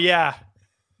 Oh yeah.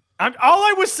 All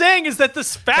I was saying is that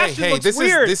this fashion looks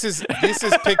weird. This is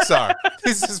Pixar.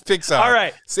 This is Pixar. All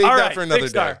right. Save that for another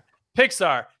day.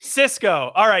 Pixar.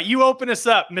 Cisco. All right, you open us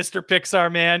up, Mr. Pixar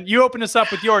man. You open us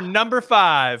up with your number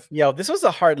 5. Yo, this was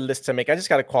a hard list to make. I just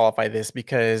got to qualify this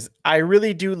because I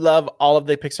really do love all of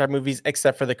the Pixar movies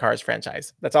except for the Cars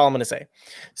franchise. That's all I'm going to say.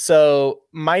 So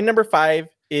my number 5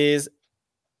 is,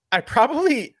 I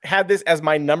probably had this as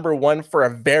my number 1 for a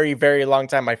very, very long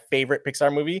time, my favorite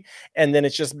Pixar movie. And then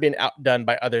it's just been outdone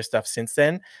by other stuff since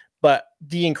then. But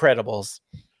The Incredibles.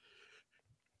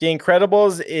 The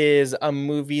Incredibles is a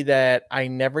movie that I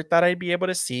never thought I'd be able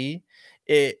to see.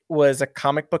 It was a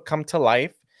comic book come to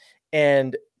life,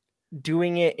 and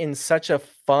doing it in such a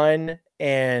fun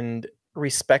and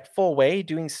respectful way,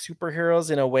 doing superheroes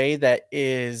in a way that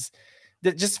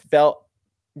just felt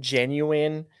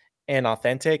genuine and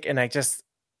authentic. And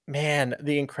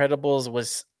The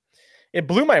Incredibles it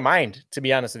blew my mind, to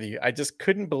be honest with you. I just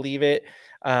couldn't believe it.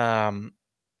 And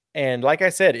like I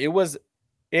said, it was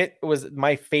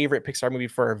my favorite Pixar movie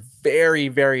for a very,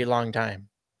 very long time.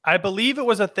 I believe it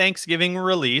was a Thanksgiving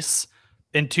release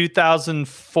in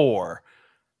 2004,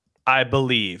 I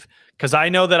believe. Because I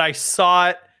know that I saw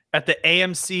it at the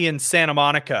AMC in Santa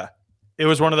Monica. It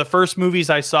was one of the first movies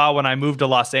I saw when I moved to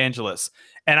Los Angeles.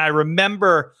 And I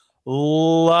remember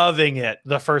loving it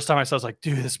the first time I saw it. I was like,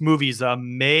 dude, this movie's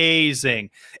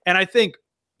amazing. And I think,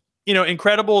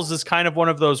 Incredibles is kind of one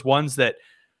of those ones that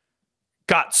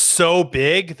got so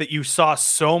big that you saw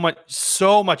so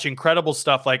much incredible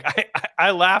stuff. Like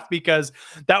I laugh because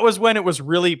that was when it was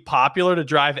really popular to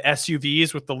drive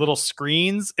SUVs with the little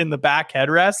screens in the back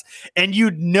headrest. And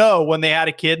you'd know when they had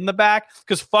a kid in the back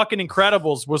because fucking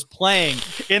Incredibles was playing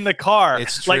in the car.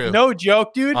 It's true. Like, no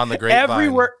joke, dude. On the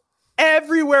grapevine.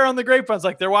 Everywhere on the grapevines,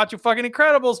 like they're watching fucking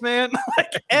Incredibles, man.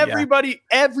 Like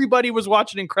everybody was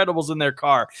watching Incredibles in their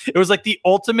car. It was like the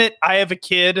ultimate, I have a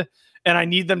kid and I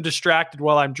need them distracted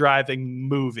while I'm driving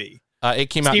movie. It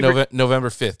came out November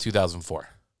 5th, 2004.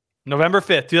 November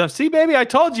 5th. See, baby, I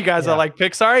told you guys I like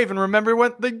Pixar. I even remember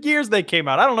what the years they came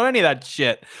out. I don't know any of that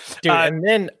shit. Dude, and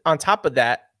then on top of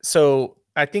that, so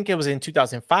I think it was in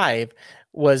 2005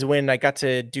 was when I got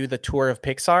to do the tour of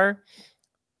Pixar.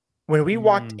 When we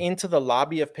walked into the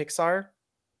lobby of Pixar,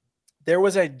 there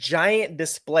was a giant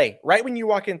display right when you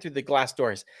walk in through the glass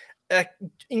doors. An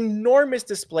enormous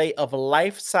display of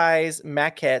life-size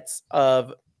maquettes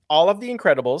of all of the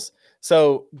Incredibles.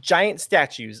 So giant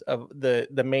statues of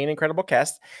the main Incredible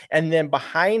cast. And then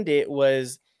behind it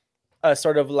was a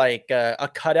sort of like a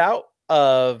cutout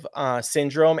of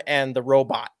Syndrome and the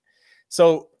robot.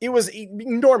 So it was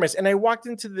enormous. And I walked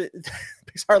into the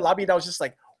Pixar lobby and I was just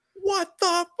like, what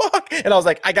the fuck? And I was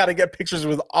like, I got to get pictures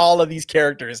with all of these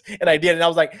characters. And I did. And I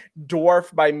was like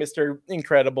dwarfed by Mr.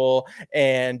 Incredible.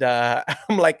 And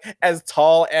I'm like as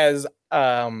tall as,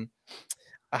 God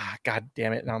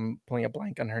damn it. And I'm pulling a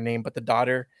blank on her name, but the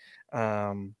daughter,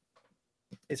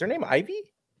 is her name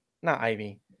Ivy? Not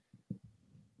Ivy.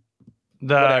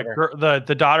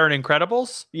 The daughter in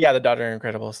Incredibles? Yeah, the daughter in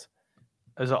Incredibles.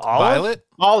 Is it Olive?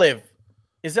 Olive.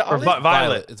 Is it Olive?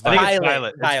 Violet? It's Violet. Violet. I think it's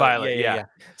Violet. It's Violet. Yeah.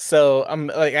 So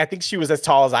I think she was as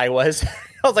tall as I was.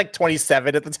 I was like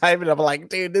 27 at the time, and I'm like,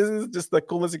 dude, this is just the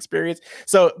coolest experience.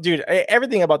 So, dude,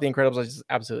 everything about the Incredibles I just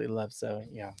absolutely love. So,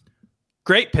 yeah,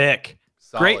 great pick.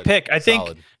 Solid. Great pick. I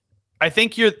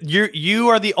think you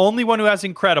are the only one who has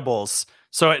Incredibles.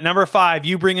 So at number 5,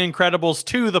 you bring Incredibles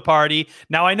 2 to the party.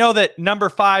 Now I know that number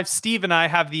 5, Steve and I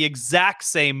have the exact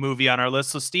same movie on our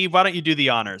list. So Steve, why don't you do the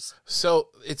honors? So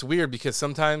it's weird because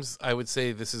sometimes I would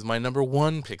say this is my number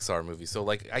 1 Pixar movie. So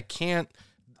like I can't.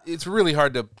 It's really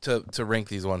hard to rank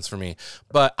these ones for me.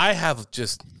 But I have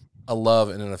just a love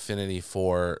and an affinity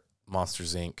for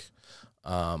Monsters Inc.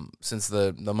 Since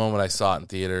the moment I saw it in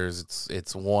theaters,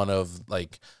 it's one of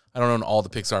like. I don't own all the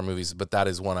Pixar movies, but that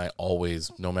is one I always,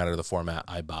 no matter the format,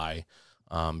 I buy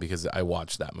because I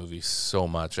watch that movie so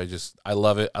much. I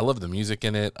love it. I love the music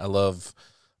in it. I love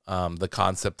the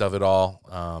concept of it all.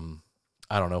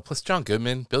 I don't know. Plus John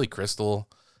Goodman, Billy Crystal,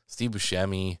 Steve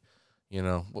Buscemi.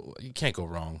 You can't go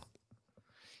wrong.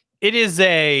 It is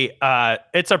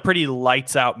it's a pretty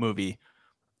lights out movie.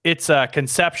 It's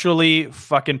conceptually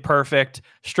fucking perfect.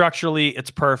 Structurally, it's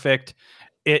perfect.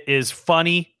 It is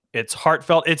funny. It's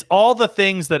heartfelt. It's all the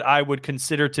things that I would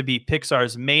consider to be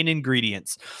Pixar's main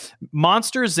ingredients.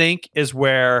 Monsters, Inc. is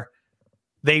where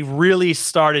they really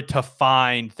started to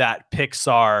find that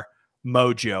Pixar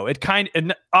mojo.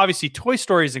 And obviously Toy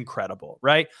Story is incredible,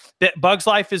 right? Bug's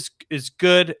Life is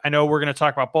good. I know we're going to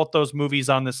talk about both those movies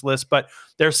on this list, but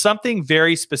there's something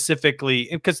very specifically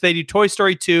because they do Toy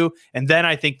Story 2, and then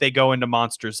I think they go into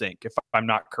Monsters, Inc. if I'm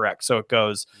not correct. So it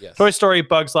goes Toy Story,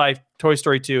 Bug's Life, Toy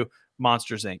Story 2,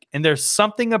 Monsters, Inc. And there's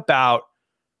something about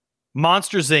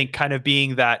Monsters, Inc. kind of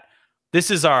being that this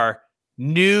is our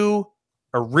new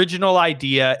original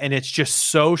idea, and it's just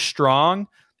so strong.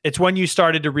 It's when you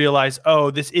started to realize,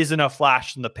 oh, this isn't a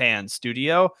flash in the pan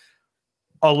studio.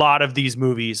 A lot of these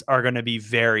movies are going to be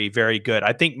very, very good.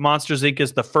 I think Monsters, Inc.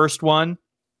 is the first one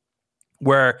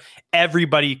where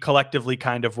everybody collectively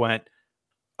kind of went,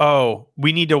 oh,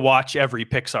 we need to watch every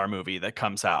Pixar movie that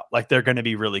comes out. Like, they're going to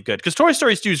be really good. Because Toy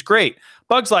Story 2 is great.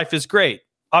 Bug's Life is great.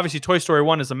 Obviously, Toy Story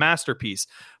 1 is a masterpiece.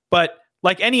 But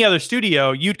like any other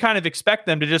studio, you'd kind of expect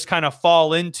them to just kind of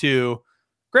fall into,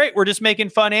 great, we're just making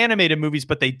fun animated movies,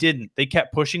 but they didn't. They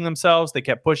kept pushing themselves. They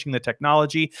kept pushing the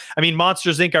technology. I mean,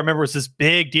 Monsters, Inc., I remember, was this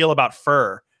big deal about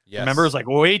fur. Yes. Remember, it was like,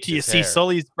 wait till you see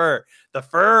Sully's fur. The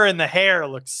fur and the hair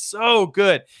looks so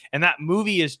good. And that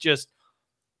movie is just...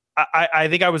 I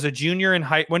think I was a junior in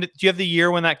high. Do you have the year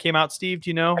when that came out, Steve? Do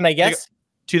you know? Can I guess?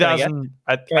 2000.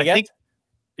 I think.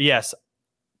 Yes.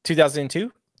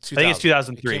 2002. I think it's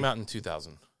 2003. It came out in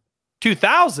 2000.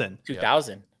 2000.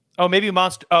 2000. Yeah. Oh, maybe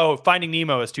Finding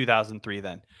Nemo is 2003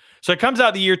 then. So it comes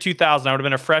out the year 2000. I would have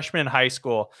been a freshman in high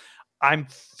school. I'm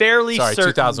fairly certain.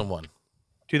 2001.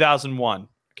 2001.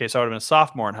 Okay, so I would have been a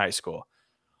sophomore in high school.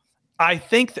 I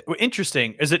think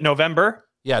interesting. Is it November?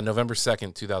 Yeah, November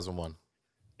 2nd, 2001.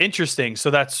 Interesting.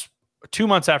 So that's 2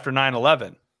 months after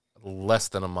 9/11. Less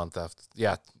than a month after.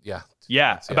 Yeah.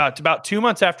 About 2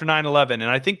 months after 9/11. And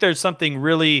I think there's something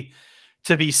really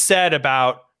to be said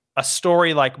about a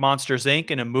story like Monsters,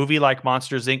 Inc. and a movie like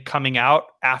Monsters, Inc. coming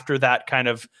out after that kind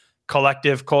of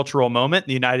collective cultural moment in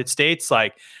the United States.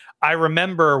 Like, I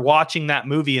remember watching that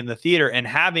movie in the theater and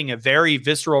having a very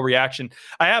visceral reaction.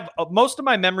 I have most of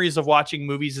my memories of watching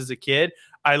movies as a kid.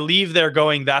 I leave there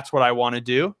going, that's what I want to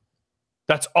do.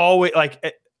 That's always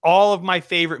like all of my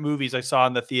favorite movies I saw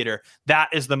in the theater. That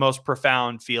is the most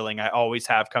profound feeling I always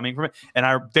have coming from it. And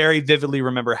I very vividly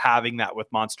remember having that with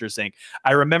Monsters, Inc.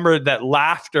 I remember that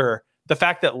the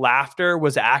fact that laughter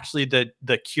was actually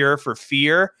the cure for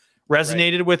fear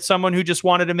resonated with someone who just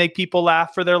wanted to make people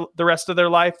laugh for the rest of their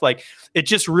life. Like, it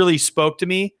just really spoke to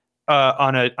me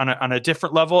on a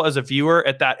different level as a viewer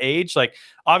at that age. Like,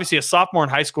 obviously a sophomore in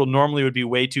high school normally would be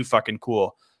way too fucking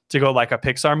cool to go like a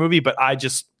Pixar movie, but I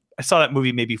saw that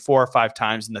movie maybe 4 or 5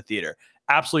 times in the theater.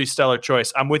 Absolutely stellar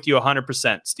choice. I'm with you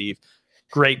 100%, Steve.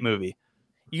 Great movie.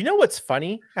 You know what's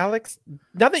funny, Alex?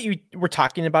 Now that you were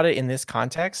talking about it in this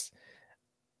context,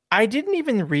 I didn't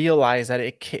even realize that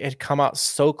it had come out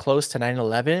so close to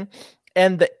 9/11,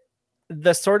 and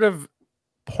the sort of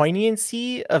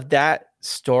poignancy of that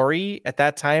story at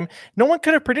that time. No one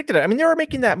could have predicted it. I mean, they were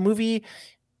making that movie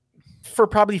for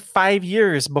probably 5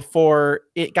 years before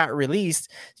it got released.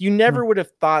 You never would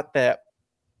have thought that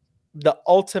the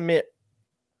ultimate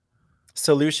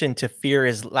solution to fear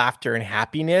is laughter and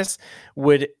happiness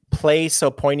would play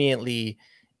so poignantly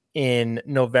in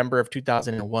November of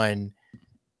 2001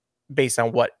 based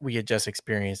on what we had just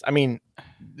experienced. I mean,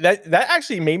 that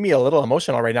actually made me a little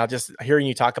emotional right now, just hearing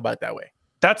you talk about it that way.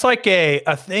 That's like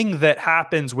a thing that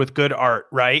happens with good art,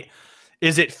 right?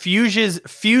 Is it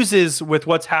fuses with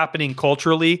what's happening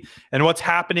culturally and what's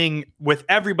happening with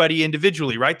everybody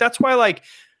individually, right? That's why, like,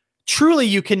 truly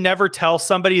you can never tell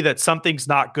somebody that something's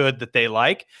not good that they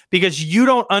like, because you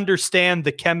don't understand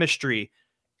the chemistry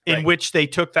in which they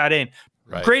took that in.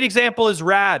 Right. Great example is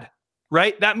Rad.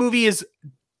 right? That movie is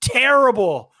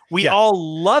terrible. We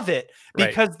all love it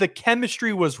because the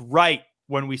chemistry was right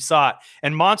when we saw it.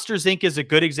 And Monsters, Inc. is a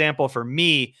good example for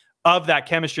me of that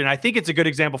chemistry. And I think it's a good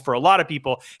example for a lot of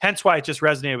people, hence why it just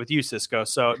resonated with you, Cisco.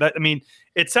 So that, I mean,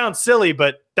 it sounds silly,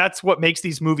 but that's what makes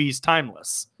these movies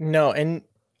timeless. No, and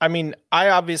I mean, I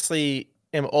obviously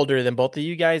am older than both of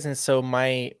you guys, and so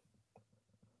my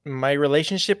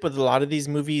relationship with a lot of these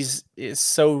movies is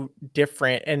so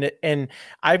different, and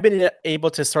I've been able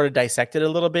to sort of dissect it a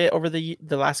little bit over the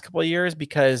last couple of years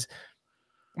because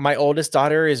my oldest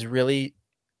daughter is really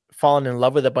fallen in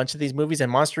love with a bunch of these movies,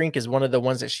 and Monster Inc. is one of the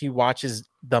ones that she watches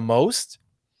the most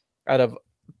out of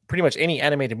pretty much any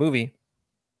animated movie.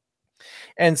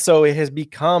 And so it has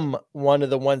become one of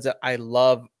the ones that I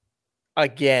love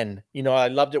again. You know, I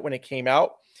loved it when it came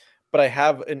out, but I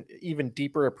have an even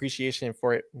deeper appreciation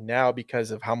for it now because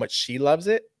of how much she loves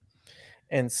it.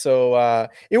 And so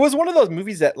it was one of those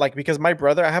movies that, like, because my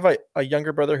brother, I have a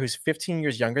younger brother who's 15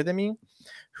 years younger than me,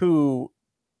 who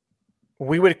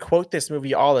we would quote this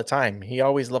movie all the time. He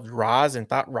always loved Roz and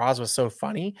thought Roz was so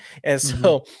funny. And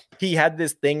so he had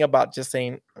this thing about just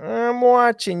saying, I'm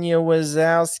watching you,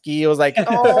 Wazowski. It was like,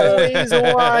 always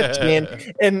watching.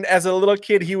 And as a little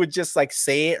kid, he would just like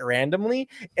say it randomly.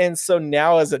 And so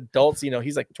now as adults, you know,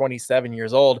 he's like 27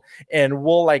 years old, and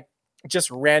we'll like just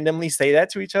randomly say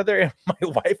that to each other. And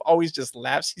my wife always just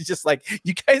laughs. She's just like,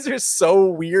 you guys are so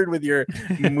weird with your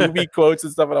movie quotes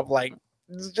and stuff. And I'm like,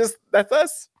 that's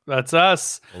us. That's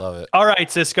us. Love it. All right,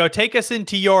 Cisco, take us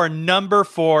into your number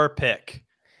 4 pick.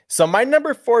 So my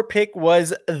number 4 pick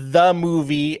was the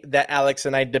movie that Alex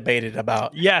and I debated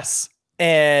about. Yes.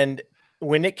 And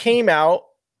when it came out,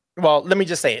 well, let me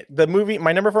just say it. The movie,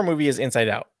 my number 4 movie is Inside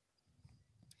Out.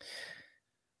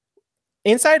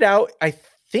 Inside Out, I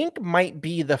think, might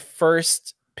be the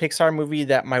first Pixar movie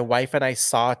that my wife and I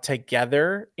saw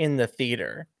together in the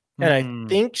theater. And I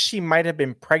think she might have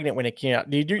been pregnant when it came out.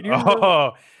 Do you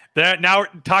now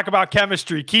talk about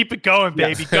chemistry. Keep it going,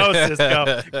 baby. Go,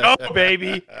 Cisco. Go,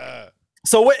 baby.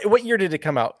 So what year did it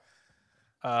come out?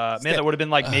 Man, that would have been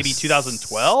like maybe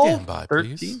 2012? Stand by,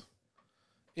 13? please.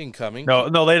 Incoming. No,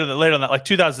 later than that, like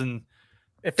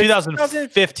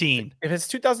 2015. If it's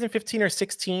 2015 or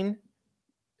 16,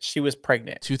 she was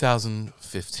pregnant.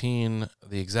 2015,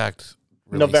 the exact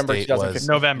November date 2015. was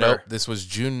November. Nope, this was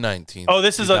June 19th. Oh,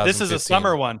 this is a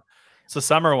summer one. It's a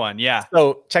summer one, yeah.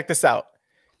 So check this out.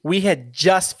 We had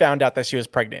just found out that she was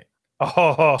pregnant.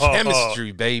 Oh,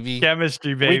 chemistry, baby.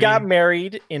 Chemistry, baby. We got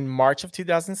married in March of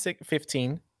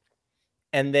 2015,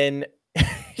 and then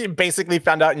basically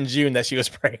found out in June that she was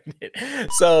pregnant.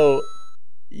 So,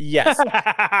 yes.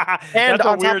 And that's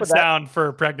a weird sound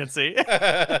for pregnancy.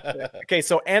 Okay,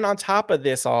 so and on top of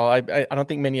this all, I don't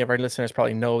think many of our listeners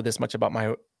probably know this much about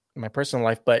my personal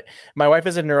life, but my wife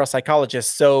is a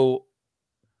neuropsychologist, so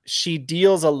she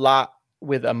deals a lot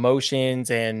with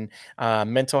emotions and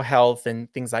mental health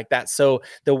and things like that. So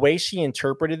the way she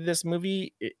interpreted this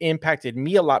movie impacted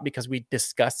me a lot because we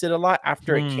discussed it a lot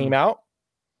after it came out.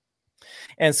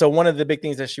 And so one of the big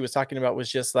things that she was talking about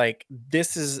was just like,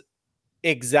 this is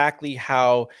exactly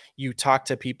how you talk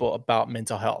to people about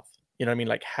mental health. You know what I mean?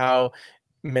 Like how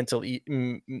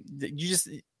you just,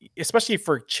 especially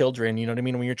for children, you know what I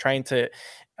mean? When you're trying to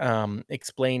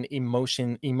explain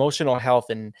emotional health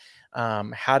and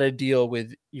how to deal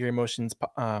with your emotions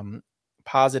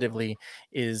positively,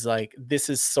 is like, this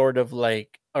is sort of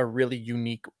like a really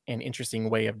unique and interesting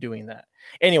way of doing that.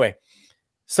 Anyway,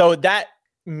 so that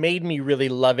made me really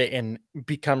love it and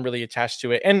become really attached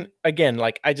to it. And again,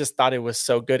 like, I just thought it was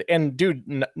so good. And dude,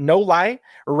 no lie,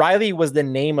 Riley was the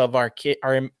name of our kid,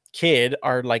 our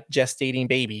like gestating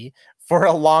baby for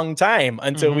a long time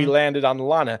until we landed on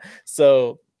Lana.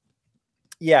 So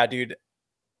yeah, dude,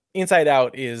 Inside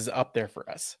Out is up there for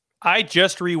us. I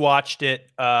just rewatched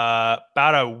it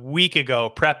about a week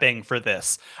ago prepping for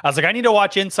this. I was like, I need to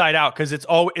watch Inside Out because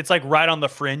it's like right on the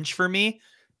fringe for me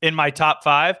in my top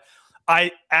 5.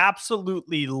 I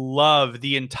absolutely love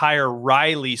the entire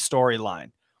Riley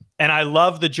storyline, and I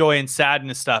love the joy and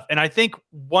sadness stuff. And I think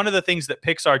one of the things that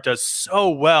Pixar does so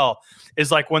well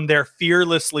is like when they're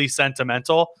fearlessly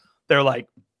sentimental, they're like,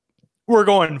 we're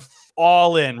going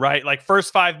all in, right? Like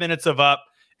first 5 minutes of Up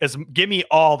is give me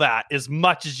all that as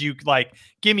much as you like,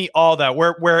 give me all that.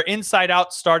 Where Inside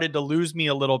Out started to lose me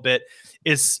a little bit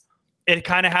is it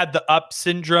kind of had the Up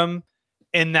syndrome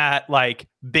in that like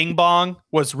Bing Bong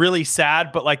was really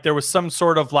sad, but like there was some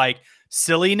sort of like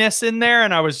silliness in there.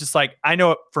 And I was just like, I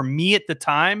know for me at the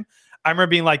time, I remember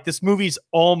being like, this movie's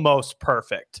almost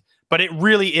perfect, But it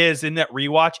really is, in that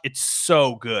rewatch, it's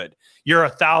so good. You're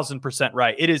 1,000%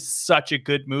 right. It is such a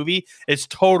good movie. It's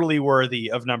totally worthy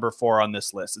of number 4 on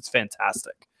this list. It's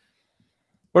fantastic.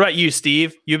 What about you,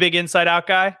 Steve? You a big Inside Out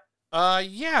guy?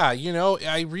 Yeah,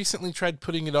 I recently tried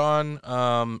putting it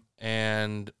on,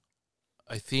 and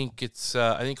I think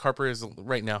I think Harper has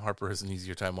an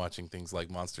easier time watching things like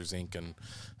Monsters, Inc.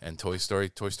 and Toy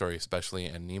Story especially,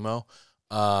 and Nemo.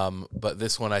 But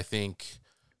this one, I think,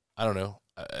 I don't know,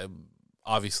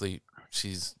 obviously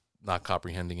she's not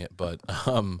comprehending it, but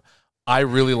I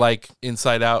really like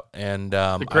Inside Out, and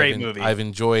it's a great movie. I've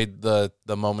enjoyed the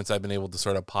moments I've been able to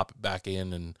sort of pop it back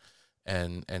in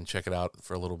and check it out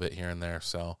for a little bit here and there.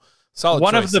 So solid.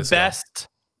 One of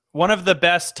the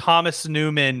best Thomas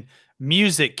Newman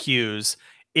music cues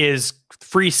is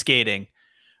Free Skating,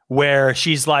 where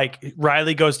she's like,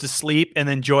 Riley goes to sleep and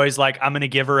then Joy's like, I'm going to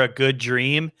give her a good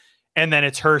dream. And then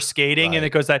it's her skating, right. And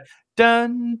it goes that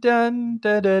dun dun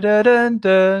dun dun dun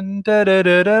dun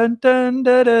dun dun dun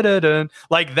dun dun,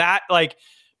 like that. Like,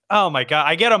 oh my God,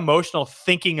 I get emotional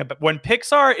thinking about when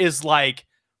Pixar is like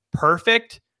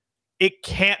perfect. It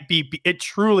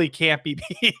truly can't be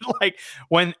beat. Like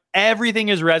when everything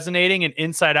is resonating, and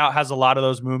Inside Out has a lot of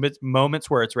those moments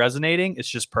where it's resonating. It's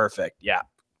just perfect. Yeah.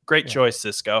 Great choice,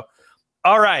 Cisco.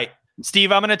 All right,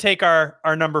 Steve, I'm going to take our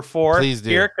number 4 Please do.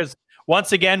 Here, because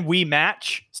once again, we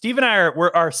match. Steve and I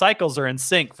our cycles are in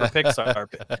sync for Pixar.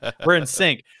 We're in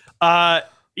sync. I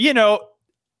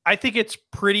think it's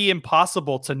pretty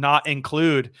impossible to not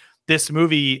include this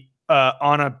movie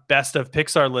on a best of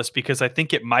Pixar list, because I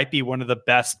think it might be one of the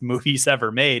best movies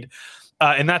ever made.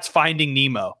 And that's Finding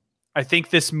Nemo. I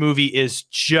think this movie is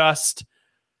just,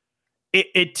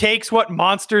 it takes what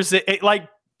Monsters,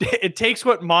 it takes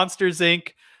what Monsters Inc.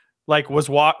 like was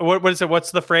what is it?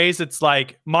 What's the phrase? It's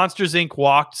like Monsters Inc.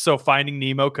 walked so Finding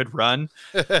Nemo could run.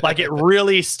 Like it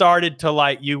really started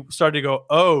to you started to go,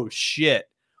 oh shit,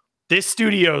 this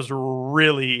studio's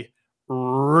really,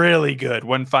 really good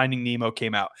when Finding Nemo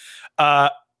came out.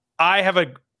 I have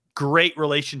a great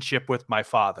relationship with my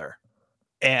father,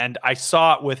 and I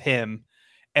saw it with him,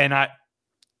 and I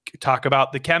talk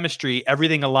about the chemistry,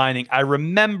 everything aligning. I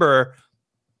remember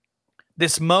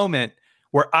this moment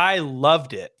where I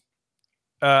loved it.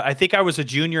 I think I was a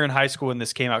junior in high school when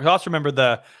this came out. I also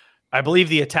remember I believe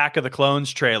the Attack of the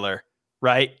Clones trailer,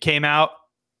 right? Came out,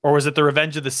 or was it the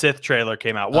Revenge of the Sith trailer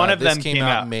came out? One of them came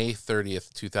out May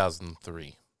 30th,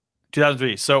 2003.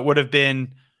 2003. So it would have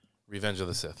been Revenge of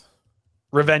the Sith.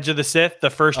 Revenge of the Sith, the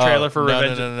first trailer for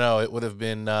Revenge. No. It would have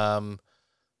been.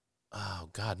 Oh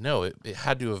God, no! It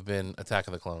had to have been Attack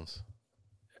of the Clones.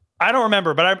 I don't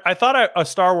remember, but I thought a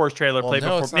Star Wars trailer played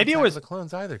before. It's not maybe Attack it was of the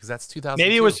Clones either, because that's 2002.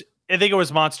 Maybe it was. I think it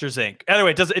was Monsters Inc.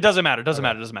 Anyway, it doesn't matter. It doesn't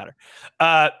matter.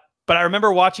 But I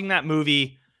remember watching that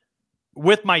movie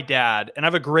with my dad, and I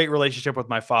have a great relationship with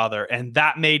my father, and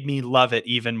that made me love it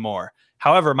even more.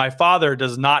 However, my father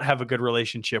does not have a good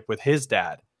relationship with his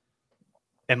dad,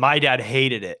 and my dad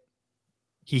hated it.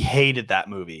 He hated that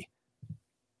movie.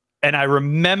 And I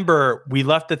remember we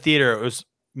left the theater. It was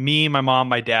me, my mom,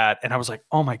 my dad, and I was like,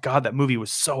 oh my God, that movie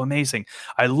was so amazing.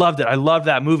 I loved it. I loved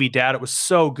that movie, Dad. It was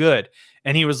so good.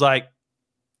 And he was like,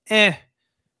 And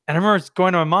I remember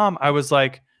going to my mom. I was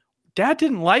like, Dad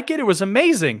didn't like it. It was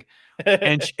amazing.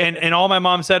 and all my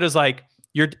mom said is like,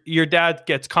 your dad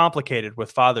gets complicated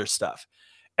with father stuff.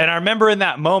 And I remember in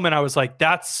that moment, I was like,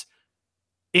 that's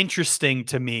interesting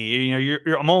to me.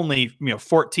 I'm only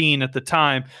 14 at the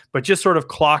time, but just sort of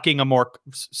clocking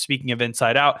speaking of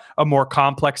Inside Out, a more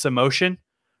complex emotion,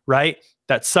 right?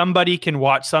 That somebody can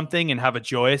watch something and have a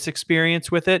joyous experience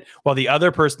with it, while the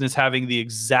other person is having the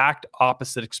exact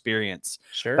opposite experience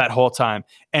that whole time.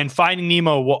 And Finding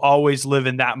Nemo will always live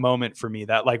in that moment for me,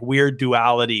 that like weird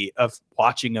duality of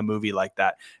watching a movie like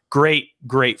that. Great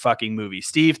fucking movie.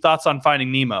 Steve, thoughts on Finding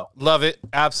Nemo? Love it.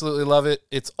 Absolutely love it.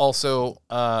 It's also,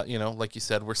 like you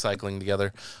said, we're cycling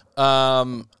together.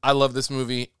 I love this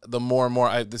movie. The more and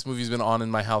more, this movie's been on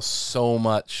in my house so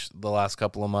much the last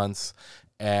couple of months,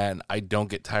 and I don't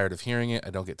get tired of hearing it.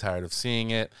 I don't get tired of seeing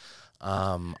it.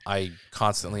 I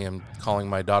constantly am calling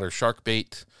my daughter shark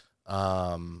bait.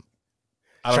 I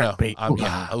don't know.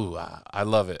 I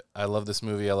love it. I love this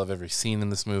movie. I love every scene in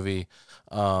this movie.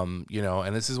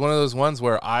 And this is one of those ones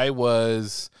where I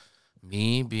was,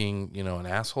 me being, an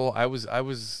asshole. I was, it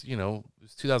was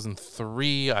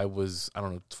 2003. I was,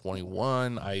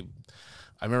 21. I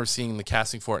remember seeing the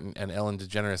casting for it and Ellen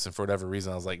DeGeneres, and for whatever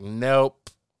reason, I was like, nope.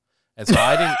 And so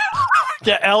I didn't.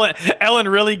 Yeah, Ellen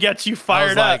really gets you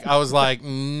fired up. I was like,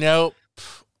 nope.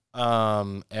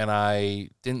 And I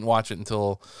didn't watch it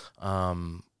until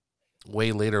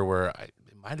way later, where it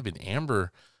might have been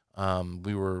Amber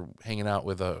We were hanging out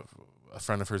with a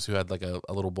friend of hers who had like a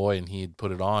little boy, and he'd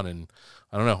put it on, and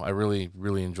I don't know, I really,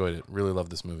 really enjoyed it. Really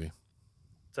loved this movie.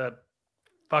 It's a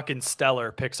fucking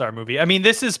stellar Pixar movie. I mean,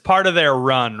 this is part of their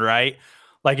run, right?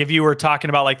 Like if you were talking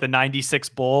about like the 96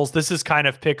 Bulls, this is kind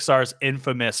of Pixar's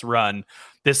infamous run,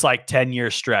 this like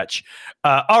 10-year stretch.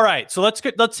 All right, so let's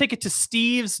take it to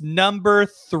Steve's number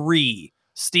 3.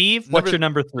 Steve, what's your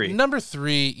number 3? Number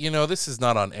 3, this is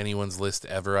not on anyone's list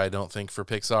ever, I don't think, for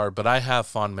Pixar, but I have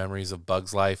fond memories of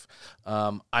Bug's Life.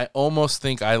 I almost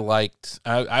think I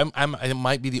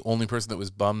might be the only person that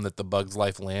was bummed that the Bug's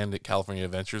Life land at California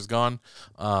Adventure is gone.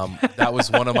 That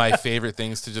was one of my favorite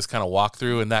things to just kind of walk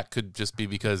through, and that could just be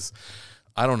because,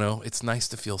 I don't know, it's nice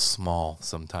to feel small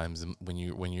sometimes when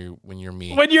you're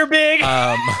me. When you're big.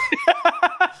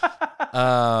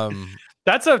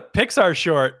 That's a Pixar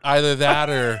short. Either that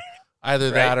or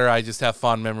I just have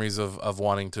fond memories of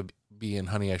wanting to be in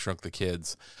Honey, I Shrunk the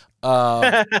Kids.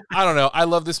 I don't know. I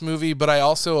love this movie, but I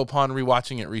also, upon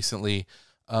rewatching it recently,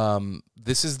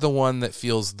 this is the one that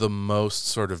feels the most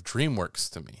sort of DreamWorks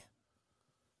to me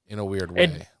in a weird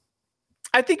way.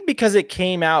 I think because it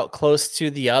came out close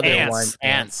to the other one.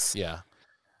 Ants. Yeah.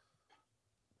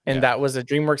 And that was a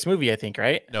DreamWorks movie, I think,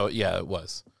 right? No, yeah, it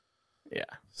was. Yeah.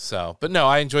 So, but no,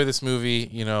 I enjoy this movie.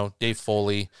 Dave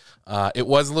Foley. It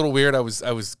was a little weird. I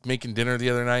was making dinner the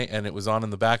other night, and it was on in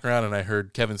the background, and I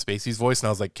heard Kevin Spacey's voice, and I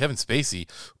was like, Kevin Spacey?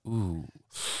 Ooh.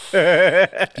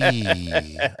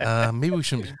 Maybe we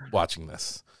shouldn't be watching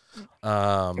this.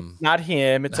 Not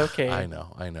him. It's okay. I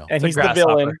know. And he's the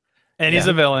villain. And he's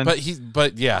a villain.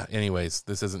 But yeah, anyways,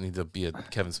 this doesn't need to be a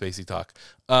Kevin Spacey talk.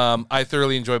 I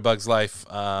thoroughly enjoy Bug's Life.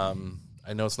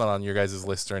 I know it's not on your guys'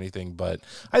 list or anything, but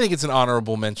I think it's an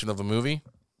honorable mention of a movie.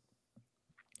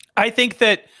 I think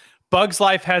that Bug's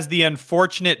Life has the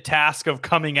unfortunate task of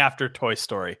coming after Toy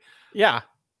Story. Yeah.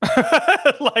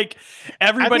 Like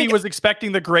everybody was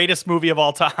expecting the greatest movie of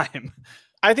all time.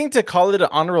 I think to call it an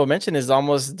honorable mention is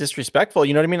almost disrespectful.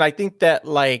 You know what I mean? I think that,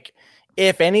 like,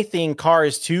 if anything,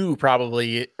 Cars 2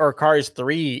 probably, or Cars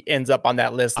 3 ends up on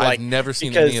that list. I've never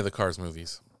seen any of the Cars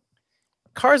movies.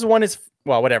 Cars 1 is,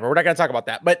 well, whatever. We're not going to talk about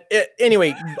that. But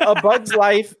anyway, A Bug's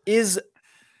Life is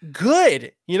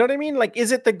good. You know what I mean? Like,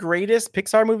 is it the greatest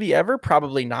Pixar movie ever?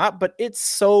 Probably not, but it's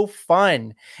so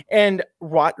fun. And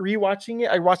rewatching it,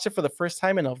 I watched it for the first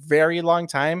time in a very long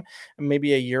time,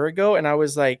 maybe a year ago. And I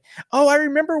was like, oh, I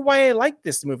remember why I liked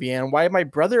this movie and why my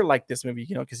brother liked this movie,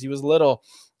 because he was little.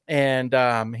 And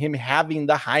him having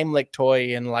the Heimlich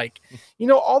toy and, like,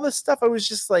 all this stuff. I was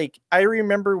just like, I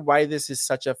remember why this is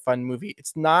such a fun movie.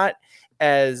 It's not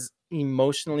as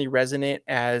emotionally resonant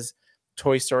as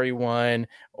Toy Story 1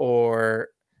 or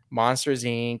Monsters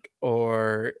Inc.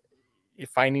 or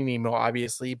Finding Nemo,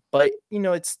 obviously, but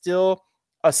it's still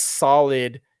a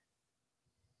solid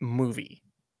movie.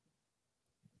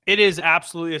 It is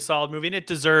absolutely a solid movie, and it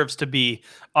deserves to be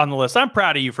on the list. I'm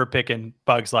proud of you for picking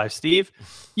Bug's Life, Steve.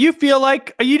 You feel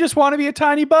like you just want to be a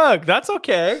tiny bug. That's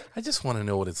okay. I just want to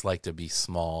know what it's like to be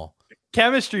small.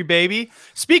 Chemistry, baby.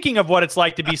 Speaking of what it's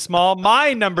like to be small,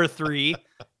 my number 3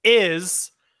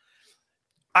 is,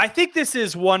 I think this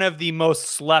is one of the most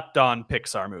slept on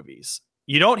Pixar movies.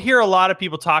 You don't hear a lot of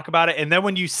people talk about it, and then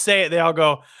when you say it, they all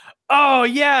go, oh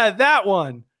yeah, that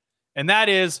one. And that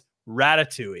is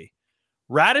Ratatouille.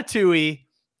 Ratatouille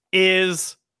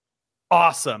is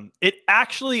awesome. It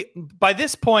actually, by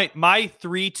this point, my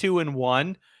 3, 2, and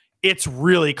 1, it's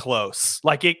really close.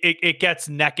 Like it gets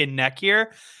neck and neck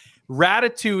here.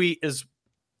 Ratatouille is,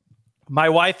 my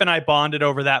wife and I bonded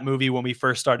over that movie when we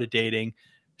first started dating.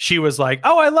 She was like,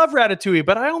 oh, I love Ratatouille,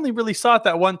 but I only really saw it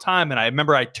that one time. And I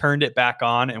remember I turned it back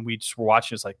on and we just were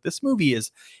watching. It's like, this movie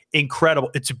is incredible.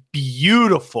 It's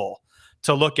beautiful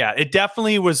to look at. It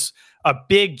definitely was a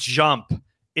big jump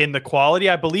in the quality.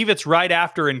 I believe it's right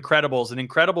after Incredibles, and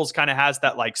Incredibles kind of has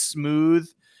that like smooth,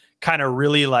 kind of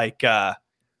really like kind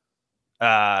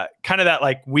of that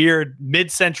like weird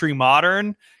mid-century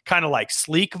modern kind of like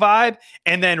sleek vibe.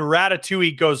 And then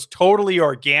Ratatouille goes totally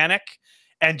organic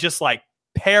and just like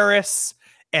Paris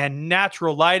and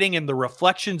natural lighting and the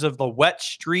reflections of the wet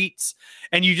streets.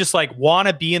 And you just like want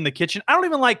to be in the kitchen. I don't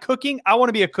even like cooking. I want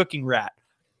to be a cooking rat.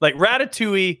 Like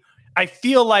Ratatouille, I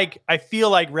feel like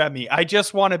Remy. I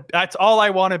just want to, that's all I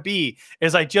want to be,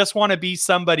 is I just want to be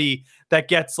somebody that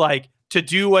gets like to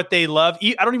do what they love.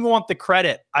 I don't even want the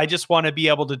credit. I just want to be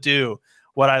able to do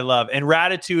what I love. And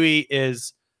Ratatouille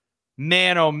is,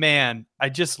 man, oh man, I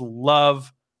just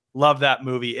love that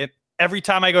movie. Every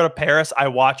time I go to Paris, I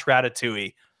watch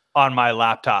Ratatouille on my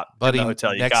laptop. Buddy, in the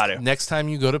hotel. You got to. Next time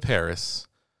you go to Paris,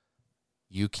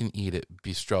 you can eat at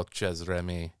Bistro Chez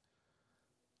Remy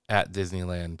at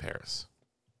Disneyland Paris.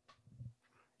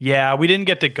 Yeah, we didn't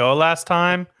get to go last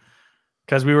time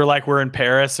because we were like, we're in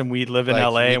Paris and we live in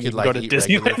LA and we can go to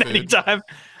Disneyland anytime.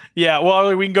 Yeah,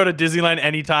 well, we can go to Disneyland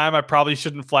anytime. I probably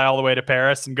shouldn't fly all the way to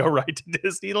Paris and go right to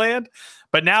Disneyland.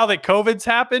 But now that COVID's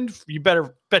happened, you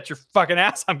better bet your fucking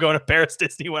ass I'm going to Paris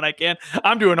Disney when I can.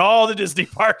 I'm doing all the Disney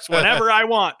parks whenever I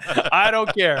want. I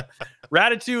don't care.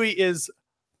 Ratatouille is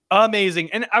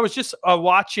amazing. And I was just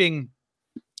watching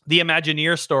the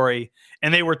Imagineer story,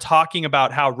 and they were talking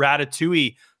about how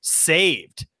Ratatouille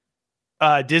saved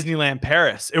Disneyland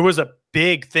Paris. It was a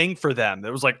big thing for them.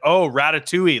 It was like, oh,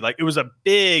 Ratatouille. Like, it was a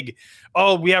big,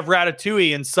 oh, we have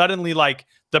Ratatouille. And suddenly, like,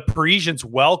 the Parisians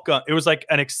welcome. It was like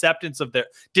an acceptance of their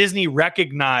Disney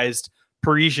recognized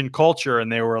Parisian culture.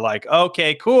 And they were like,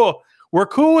 okay, cool. We're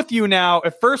cool with you now.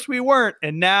 At first we weren't.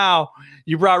 And now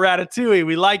you brought Ratatouille.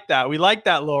 We like that. We like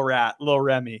that little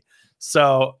Remy.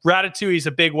 So Ratatouille is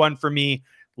a big one for me.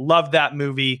 Love that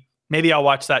movie. Maybe I'll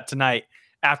watch that tonight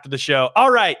after the show.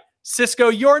 All right, Cisco,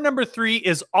 your number 3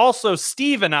 is also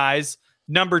Steve and I's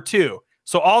number 2.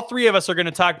 So all 3 of us are going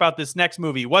to talk about this next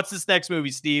movie. What's this next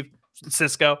movie, Steve?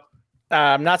 Cisco?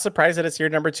 I'm not surprised that it's your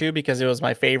number 2 because it was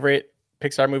my favorite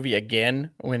Pixar movie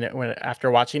again when after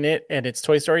watching it, and it's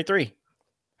Toy Story 3.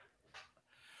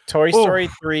 Toy Story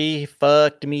 3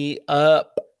 fucked me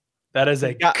up. That is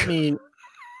got me.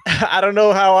 I don't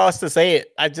know how else to say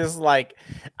it. I just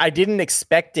I didn't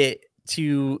expect it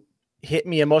to hit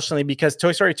me emotionally because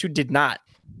Toy Story 2 did not.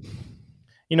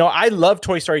 You know, I love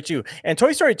Toy Story 2, and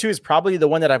Toy Story 2 is probably the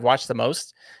one that I've watched the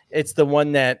most. It's the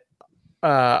one that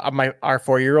our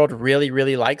 4-year-old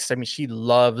really likes. I mean, she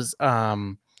loves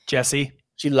Jessie.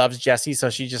 She loves Jessie, so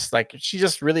she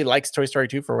just really likes Toy Story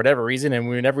 2 for whatever reason. And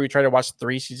whenever we try to watch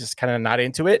 3, she's just kind of not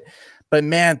into it. But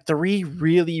man, 3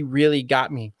 really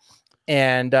got me.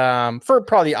 And for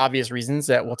probably obvious reasons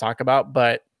that we'll talk about,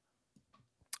 but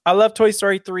I love Toy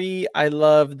Story 3. I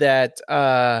love that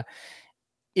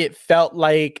it felt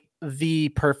like the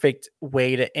perfect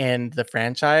way to end the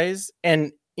franchise.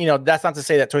 And, you know, that's not to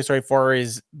say that Toy Story 4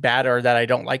 is bad or that I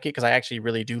don't like it, because I actually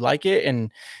really do like it.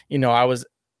 And, you know, I was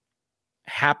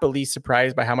happily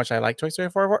surprised by how much I like Toy Story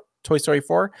 4,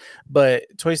 but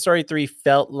Toy Story 3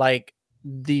 felt like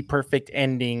the perfect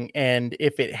ending, and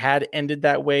if it had ended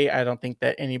that way, I don't think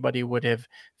that anybody would have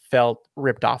felt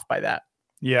ripped off by that.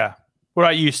 Yeah. What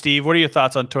about you, Steve? What are your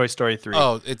thoughts on Toy Story 3?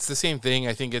 Oh, it's the same thing.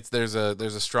 I think there's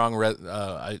a strong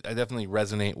I definitely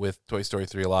resonate with Toy Story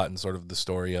 3 a lot, and sort of the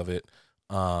story of it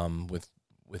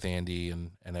with Andy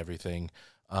and everything.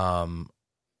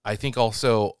 I think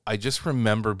also I just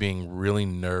remember being really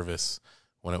nervous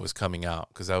when it was coming out,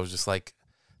 because I was just like,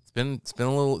 it's been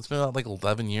about like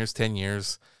 11 years, 10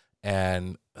 years.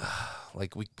 And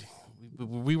like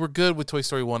we were good with Toy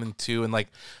Story 1 and 2. And like,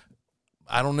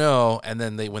 I don't know. And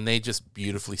then when they just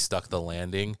beautifully stuck the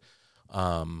landing,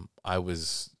 I don't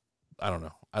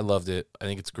know. I loved it. I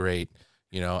think it's great,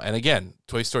 you know? And again,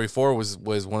 Toy Story 4 was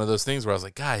one of those things where I was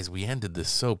like, guys, we ended this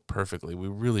so perfectly. We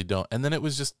really don't. And then it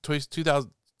was just Toy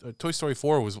Story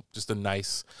 4 was just a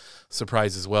nice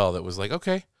surprise as well. That was like,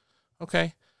 okay.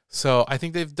 So I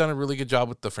think they've done a really good job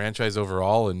with the franchise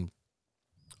overall, and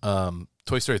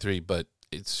Toy Story 3, but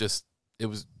it's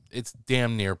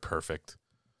damn near perfect.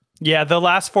 Yeah, the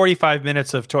last 45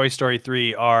 minutes of Toy Story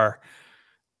 3 are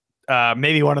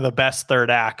maybe one of the best third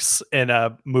acts in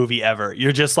a movie ever.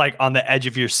 You're just like on the edge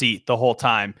of your seat the whole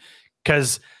time,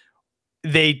 because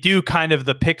they do kind of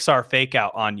the Pixar fake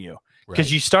out on you,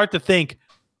 because you start to think,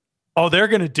 oh, they're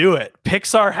going to do it.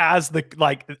 Pixar has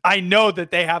I know that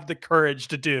they have the courage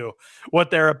to do what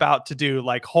they're about to do.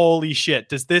 Like, holy shit,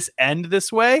 does this end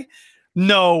this way?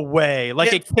 No way.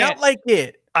 Like, it can't. Felt like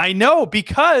it. I know,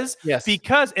 because,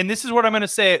 and this is what I'm going to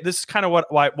say. This is kind of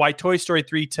why Toy Story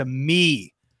 3 to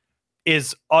me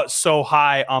is so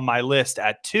high on my list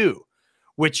at 2,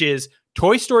 which is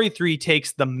Toy Story 3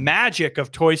 takes the magic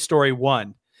of Toy Story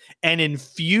 1 and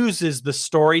infuses the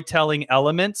storytelling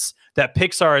elements that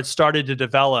Pixar had started to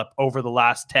develop over the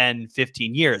last 10,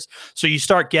 15 years. So you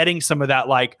start getting some of that,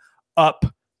 like,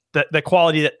 the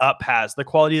quality that Up has, the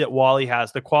quality that WALL-E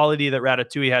has, the quality that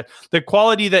Ratatouille has, the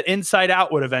quality that Inside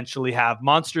Out would eventually have,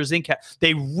 Monsters, Inc.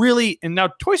 They really, and now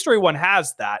Toy Story 1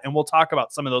 has that, and we'll talk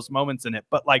about some of those moments in it,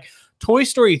 but like Toy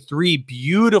Story 3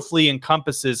 beautifully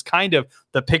encompasses kind of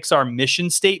the Pixar mission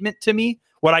statement to me,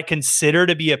 what I consider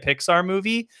to be a Pixar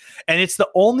movie. And it's the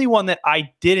only one that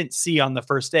I didn't see on the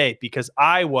first day because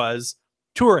I was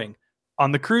touring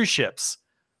on the cruise ships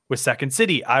with Second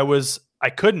City. I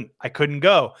couldn't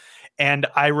go. And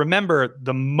I remember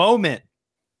the moment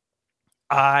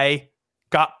I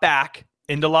got back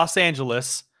into Los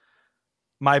Angeles,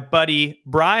 my buddy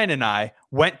Brian and I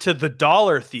went to the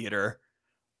Dollar Theater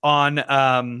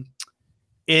on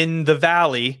in the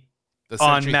Valley, the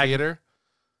Century Theater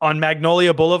on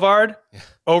Magnolia Boulevard,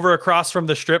 over across from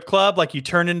the strip club. Like you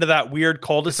turn into that weird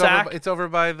cul-de-sac. It's over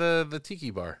by the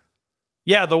tiki bar.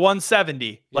 Yeah, the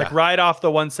 170, like right off the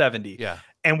 170. Yeah.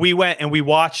 And we went and we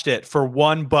watched it for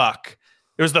 $1.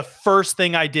 It was the first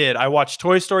thing I did. I watched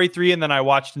Toy Story 3 and then I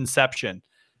watched Inception.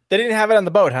 They didn't have it on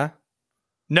the boat, huh?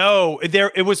 No,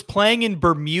 it was playing in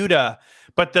Bermuda,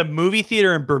 but the movie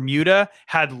theater in Bermuda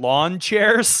had lawn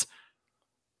chairs.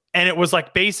 And it was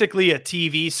like basically a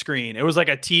TV screen. It was like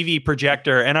a TV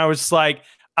projector. And I was like,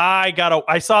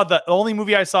 the only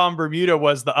movie I saw in Bermuda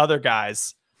was The Other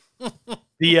Guys.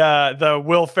 The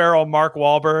Will Ferrell, Mark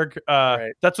Wahlberg.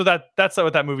 Right. That's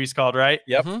what that movie's called, right?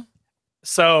 Yep. Mm-hmm.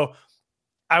 So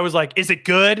I was like, is it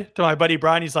good? To my buddy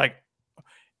Brian, he's like,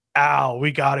 Al,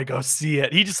 we gotta go see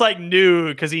it. He just like knew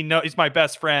because he's my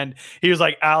best friend. He was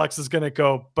like, Alex is gonna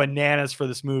go bananas for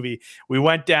this movie. We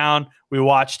went down, we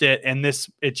watched it, and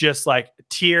it just like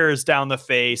tears down the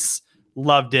face.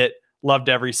 Loved it, loved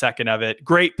every second of it.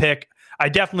 Great pick. I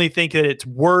definitely think that it's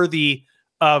worthy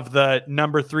of the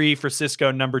number 3 for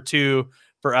Cisco, number 2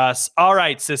 for us. All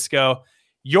right, Cisco,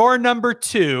 your number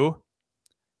 2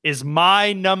 is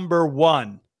my number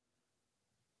 1.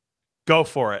 Go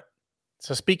for it.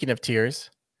 So speaking of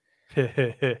tears,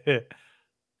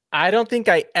 I don't think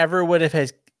I ever would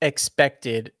have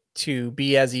expected to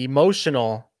be as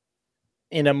emotional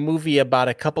in a movie about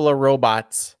a couple of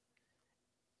robots.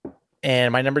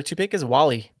 And my number 2 pick is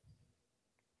WALL-E.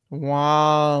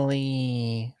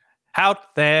 WALL-E.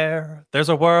 Out there's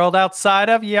a world outside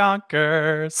of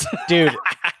Yonkers. Dude,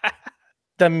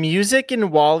 the music in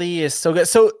WALL-E is so good.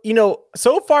 So,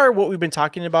 so far what we've been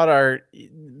talking about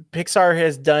Pixar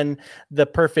has done the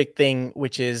perfect thing,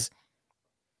 which is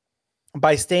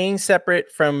by staying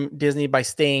separate from Disney, by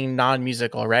staying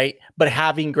non-musical, right? But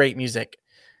having great music,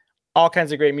 all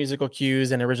kinds of great musical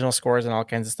cues and original scores and all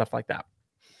kinds of stuff like that.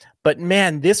 But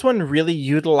man, this one really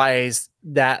utilized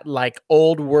that like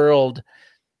old world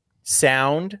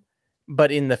sound,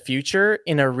 but in the future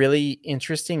in a really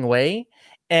interesting way.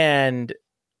 And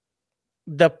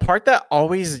the part that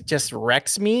always just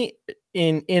wrecks me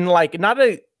in like, not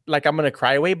a, like I'm going to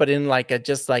cry away, but in like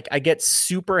I get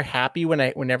super happy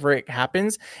whenever it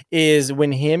happens, is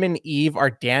when him and Eve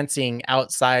are dancing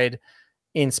outside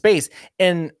in space.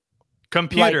 And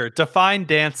computer, like, define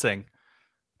dancing.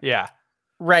 Yeah.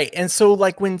 Right. And so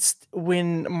like when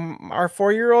our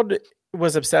 4-year-old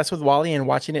was obsessed with WALL-E and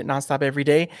watching it nonstop every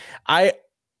day, I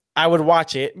would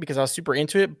watch it because I was super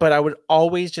into it, but I would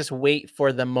always just wait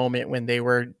for the moment when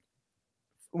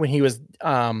he was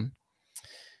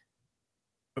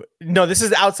no, this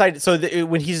is outside. So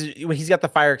when he's got the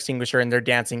fire extinguisher and they're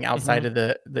dancing outside of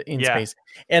the space,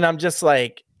 and I'm just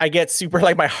like, I get super,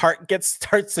 like my heart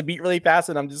starts to beat really fast,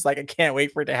 and I'm just like, I can't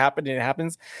wait for it to happen. And it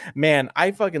happens. Man,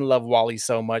 I fucking love WALL-E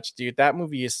so much, dude. That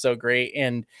movie is so great,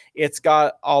 and it's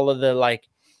got all of the like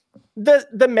the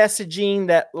messaging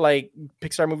that like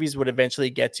Pixar movies would eventually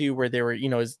get to, where they were,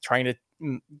 is trying to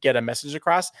get a message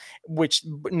across, which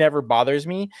never bothers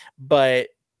me, but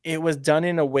it was done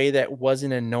in a way that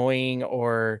wasn't annoying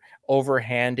or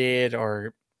overhanded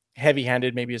or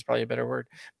heavy-handed, maybe is probably a better word,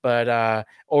 but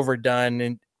overdone.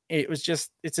 And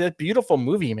it's a beautiful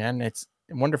movie, man. It's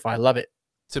wonderful. I love it.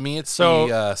 To me, it's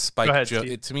the Spike.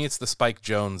 To me, it's the Spike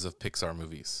Jonze of Pixar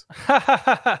movies.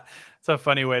 It's a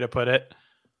funny way to put it.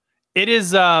 It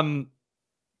is.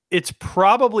 It's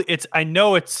probably. I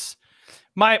know it's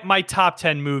my top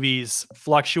 10 movies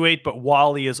fluctuate, but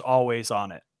WALL-E is always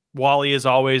on it. WALL-E is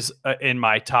always in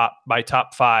my top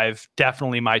 5,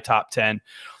 definitely my top 10.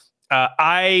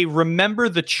 I remember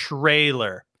the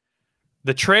trailer.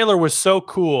 The trailer was so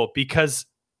cool because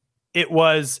it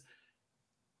was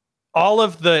all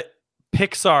of the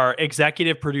Pixar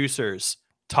executive producers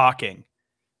talking.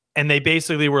 And they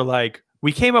basically were like,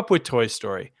 we came up with Toy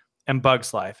Story and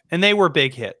Bug's Life, and they were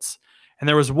big hits. And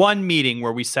there was one meeting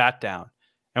where we sat down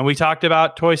and we talked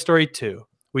about Toy Story 2.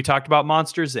 We talked about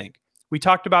Monsters, Inc. We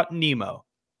talked about Nemo.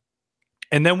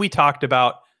 And then we talked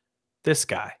about this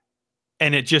guy.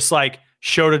 And it just like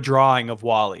showed a drawing of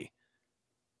WALL-E.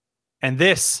 And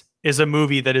this is a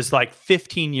movie that is like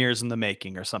 15 years in the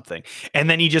making or something. And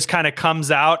then he just kind of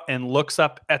comes out and looks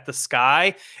up at the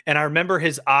sky. And I remember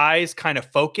his eyes kind of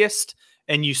focused,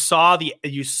 and you saw the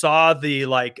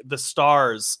like the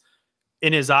stars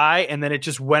in his eye, and then it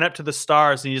just went up to the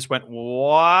stars, and he just went,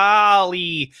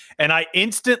 WALL-E. And I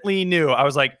instantly knew. I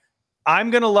was like,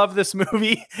 I'm going to love this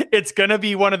movie. It's going to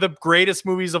be one of the greatest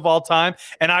movies of all time.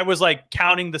 And I was like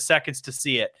counting the seconds to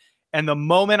see it. And the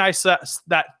moment I saw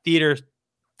that theater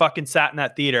fucking sat in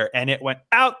that theater and it went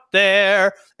out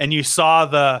there and you saw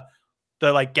the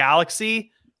like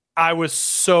galaxy, I was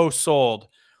so sold.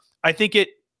 I think it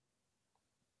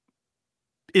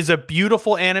is a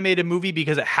beautiful animated movie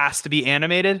because it has to be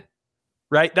animated,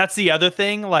 right? That's the other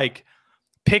thing. Like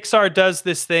Pixar does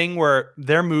this thing where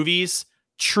their movies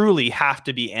truly have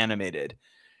to be animated.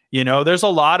 You know, there's a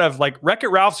lot of like Wreck-It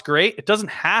Ralph's great. It doesn't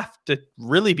have to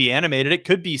really be animated. It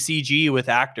could be CG with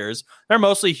actors. They're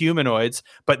mostly humanoids,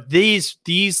 but these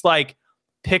like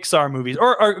Pixar movies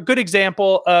or a good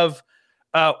example of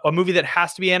a movie that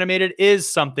has to be animated is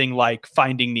something like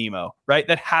Finding Nemo, right?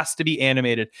 That has to be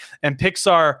animated. And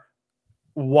Pixar,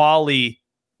 WALL-E,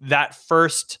 that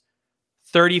first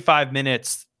 35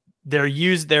 minutes, they're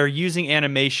using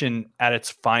animation at its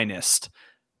finest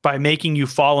by making you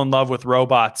fall in love with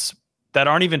robots that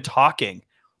aren't even talking.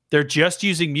 They're just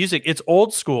using music. It's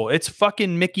old school. It's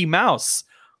fucking Mickey Mouse.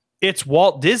 It's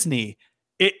Walt Disney.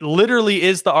 It literally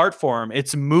is the art form.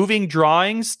 It's moving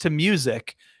drawings to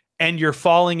music, and you're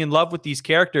falling in love with these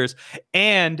characters.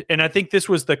 And I think this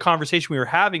was the conversation we were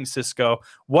having, Cisco.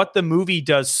 What the movie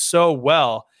does so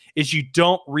well is you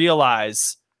don't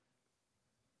realize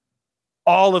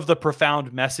all of the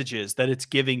profound messages that it's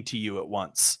giving to you at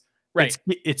once. Right.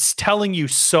 It's telling you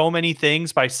so many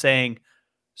things by saying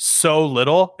so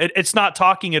little. It's not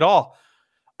talking at all.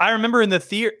 I remember in the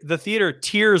theater,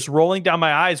 tears rolling down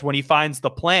my eyes when he finds the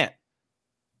plant.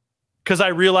 Because I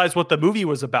realized what the movie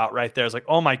was about right there. It's like,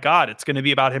 oh my God, it's going to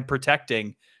be about him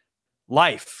protecting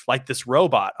life, like this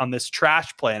robot on this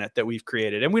trash planet that we've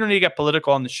created. And we don't need to get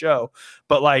political on the show,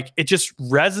 but like it just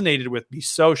resonated with me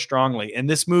so strongly. And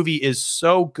this movie is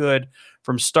so good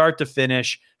from start to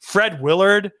finish. Fred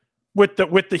Willard with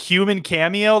the human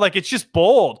cameo, like it's just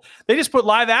bold. They just put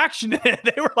live action in it.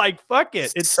 They were like, fuck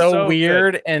it. It's so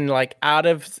weird good. And like out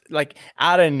of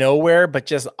nowhere, but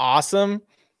just awesome.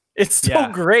 It's so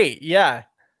great. Yeah.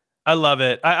 I love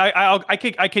it.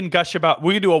 I can gush about.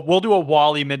 We'll do a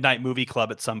WALL-E midnight movie club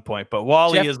at some point. But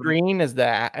WALL-E Jeff is Green as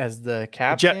the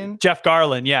captain. Jeff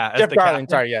Garland, yeah. Jeff Garland.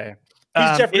 Sorry, yeah.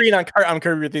 He's Jeff Green on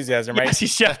Curb Your Enthusiasm, right? Yes,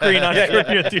 he's Jeff Green on Curb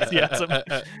Your Enthusiasm.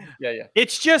 Yeah.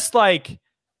 It's just like,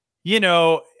 you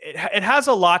know, it has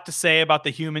a lot to say about the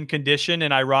human condition,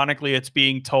 and ironically, it's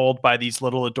being told by these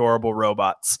little adorable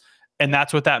robots, and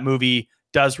that's what that movie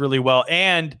does really well.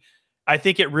 And I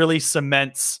think it really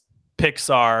cements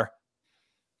Pixar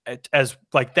as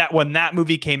like that. When that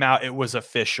movie came out, it was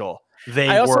official. They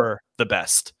were the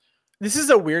best. This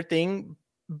is a weird thing,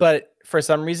 but for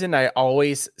some reason, I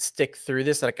always stick through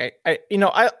this. Like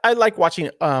I like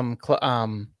watching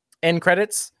end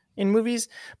credits in movies,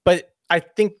 but I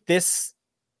think this,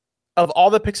 of all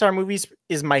the Pixar movies,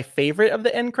 is my favorite of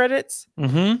the end credits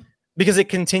because it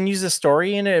continues the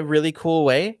story in a really cool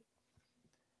way.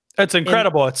 It's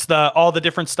incredible. It's all the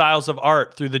different styles of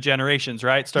art through the generations,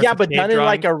 right? Starts but done in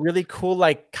like a really cool,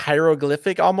 like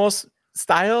hieroglyphic almost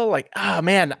style. Like, oh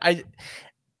man,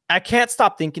 I can't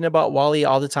stop thinking about WALL-E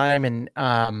all the time. And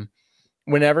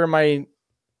whenever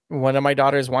one of my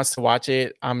daughters wants to watch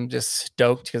it, I'm just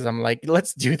stoked because I'm like,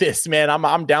 let's do this, man.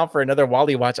 I'm down for another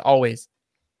WALL-E watch always.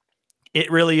 It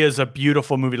really is a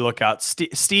beautiful movie to look out.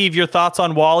 Steve, your thoughts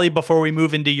on WALL-E before we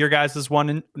move into your guys'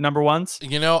 number ones?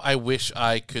 You know, I wish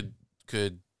I could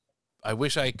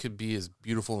be as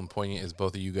beautiful and poignant as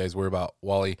both of you guys were about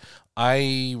WALL-E.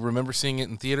 I remember seeing it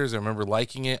in theaters. I remember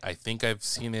liking it. I think I've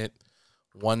seen it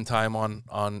one time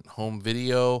on home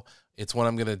video. It's one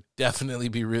I'm going to definitely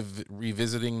be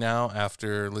revisiting now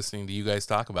after listening to you guys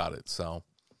talk about it. So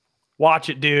watch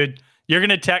it, dude. You're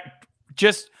going to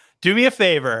just do me a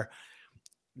favor.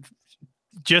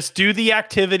 Just do the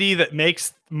activity that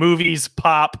makes movies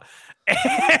pop.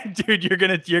 And dude, you're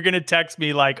going to text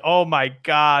me like, "Oh my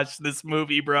gosh, this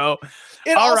movie, bro."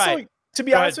 All right. To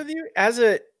be honest with you, as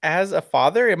a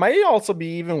father, it might also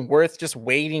be even worth just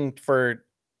waiting for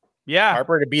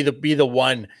Harper to be the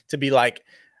one to be like,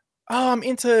 "Oh, I'm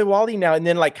into WALL-E now," and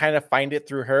then like kind of find it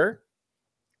through her.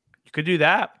 You could do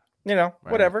that. You know,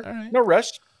 whatever. Right. No rush.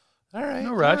 All right.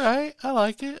 No rush. All right. I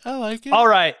like it. All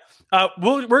right.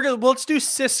 Let's do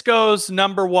Cisco's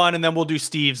number one, and then we'll do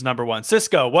Steve's number one.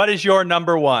 Cisco, what is your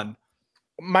number one?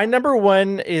 My number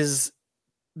one is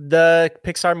the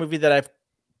Pixar movie that I've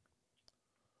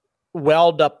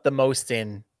welled up the most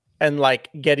in and like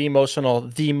get emotional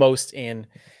the most in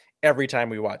every time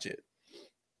we watch it.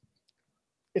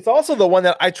 It's also the one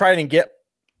that I try and get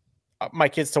my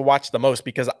kids to watch the most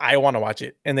because I want to watch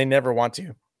it and they never want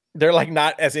to. They're like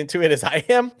not as into it as I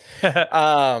am.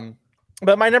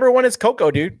 But my number one is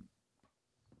Coco, dude.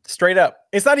 Straight up.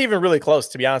 It's not even really close,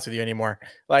 to be honest with you, anymore.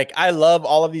 Like, I love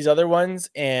all of these other ones,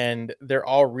 and they're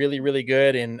all really, really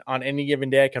good. And on any given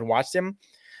day, I can watch them.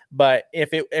 But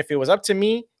if it was up to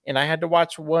me and I had to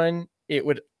watch one, it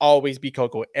would always be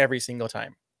Coco every single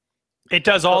time. It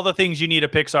does all the things you need a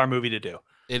Pixar movie to do.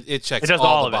 It checks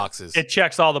all the boxes. It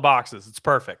checks all the boxes. It's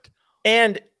perfect.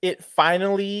 And it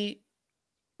finally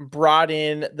brought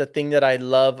in the thing that I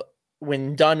love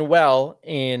when done well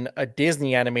in a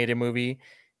Disney animated movie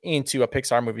into a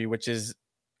Pixar movie, which is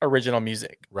original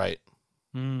music. Right.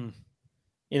 You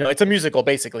know, it's a musical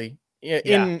basically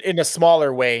in a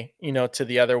smaller way, you know, to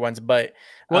the other ones, but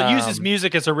it uses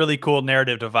music as a really cool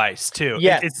narrative device too.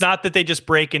 Yes. It's not that they just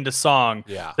break into song.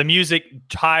 Yeah. The music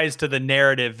ties to the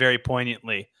narrative very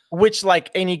poignantly, which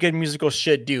like any good musical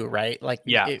should do, right? Like,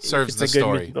 serves the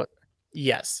story. Musical,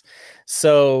 yes.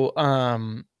 So,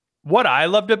 what I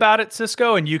loved about it,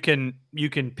 Cisco, and you can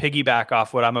piggyback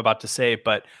off what I'm about to say,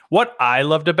 but what I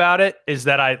loved about it is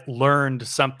that I learned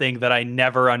something that I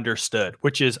never understood,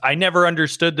 which is I never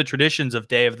understood the traditions of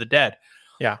Day of the Dead.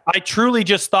 Yeah. I truly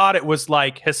just thought it was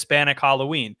like Hispanic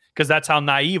Halloween because that's how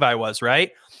naive I was,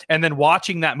 right? And then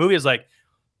watching that movie is like,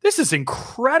 this is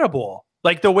incredible.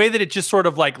 Like the way that it just sort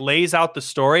of like lays out the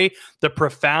story, the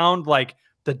profound, like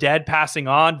the dead passing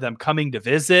on, them coming to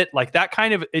visit, like that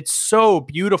kind of, it's so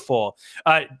beautiful.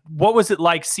 What was it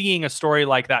like seeing a story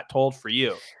like that told for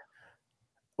you?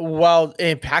 Well,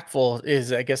 impactful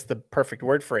is, I guess, the perfect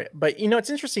word for it. But, you know, it's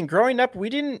interesting. Growing up,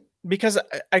 we didn't, because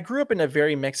I grew up in a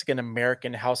very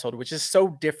Mexican-American household, which is so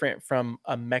different from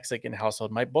a Mexican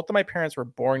household. Both of my parents were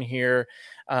born here.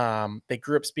 They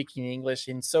grew up speaking English.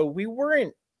 And so we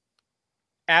weren't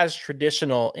as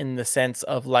traditional in the sense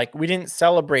of like, we didn't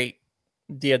celebrate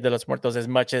Dia de los Muertos as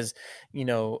much as, you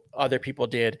know, other people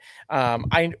did.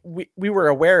 We were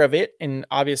aware of it, and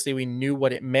obviously we knew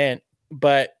what it meant,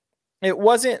 but it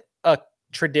wasn't a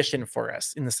tradition for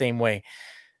us in the same way.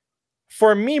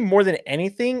 For me, more than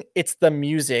anything, it's the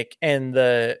music and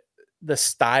the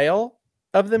style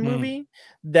of the movie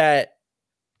that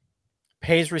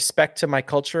pays respect to my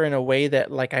culture in a way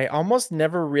that like I almost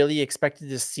never really expected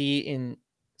to see in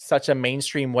such a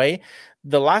mainstream way.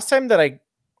 The last time that I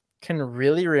can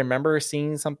really remember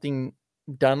seeing something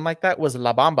done like that was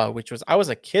La Bamba, which was, I was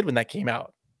a kid when that came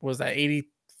out. Was that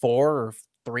 84 or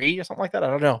 3 or something like that? I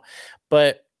don't know,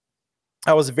 but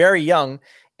I was very young,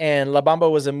 and La Bamba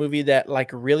was a movie that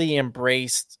like really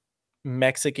embraced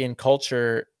Mexican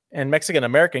culture and Mexican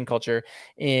American culture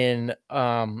in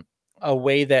a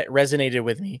way that resonated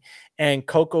with me. And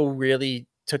Coco really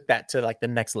took that to like the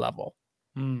next level.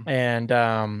 And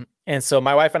so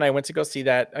my wife and I went to go see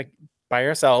that by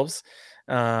ourselves.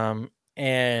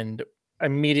 And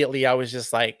immediately I was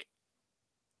just like,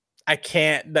 I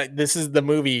can't, this is the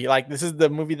movie. Like, this is the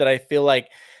movie that I feel like,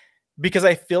 because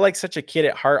I feel like such a kid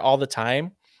at heart all the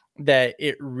time, that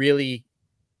it really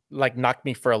like knocked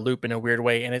me for a loop in a weird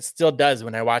way. And it still does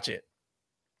when I watch it.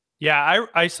 Yeah.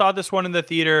 I saw this one in the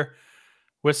theater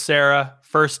with Sarah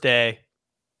first day.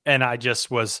 And I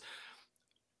just was,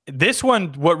 this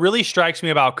one, what really strikes me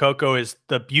about Coco is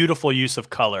the beautiful use of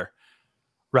color.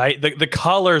 Right? The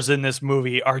colors in this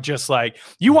movie are just like,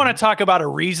 you want to talk about a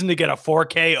reason to get a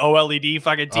 4K OLED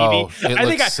fucking TV. Oh, it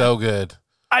looks so good.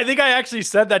 I think I actually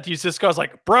said that to you, Cisco. I was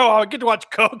like, bro, I get to watch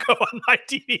Coco on my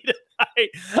TV tonight.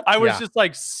 I was just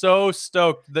like so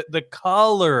stoked. The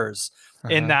colors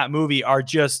in that movie are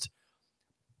just,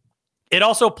 it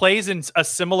also plays in a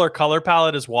similar color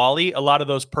palette as WALL-E. A lot of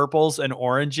those purples and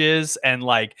oranges and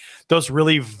like those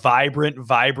really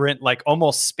vibrant, like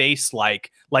almost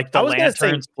space-like the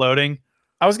lanterns floating.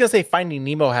 I was going to say Finding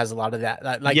Nemo has a lot of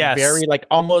that. Like very like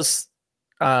almost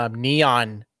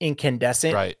neon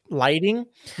incandescent lighting.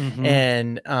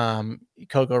 And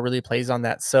Coco really plays on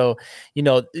that. So, you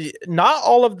know, not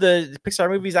all of the Pixar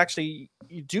movies actually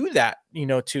do that, you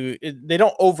know, they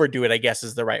don't overdo it, I guess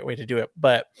is the right way to do it.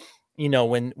 But you know,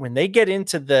 when they get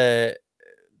into the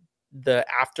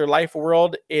afterlife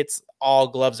world, it's all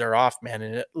gloves are off, man,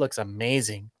 and it looks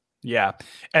amazing. Yeah.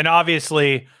 And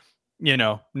obviously, you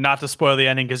know, not to spoil the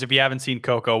ending, because if you haven't seen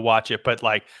Coco, watch it, but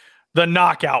like the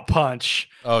knockout punch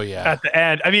at the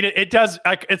end. I mean, it does,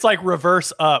 it's like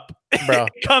reverse up. Bro.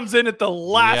 It comes in at the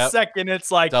last second.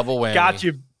 It's like double whammy. Got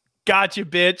you,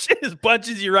 bitch. It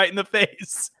punches you right in the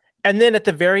face. And then at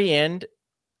the very end,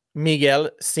 Miguel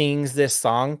sings this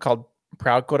song called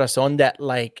Proud Corazon that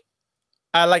like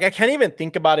I can't even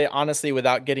think about it honestly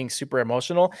without getting super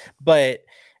emotional, but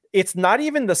it's not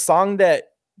even the song that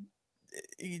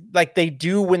like they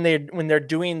do when they're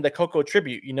doing the Coco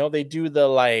tribute, you know, they do the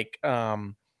like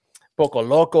Poco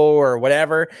Loco or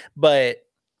whatever, but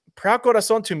Proud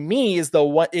Corazon to me is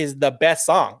the best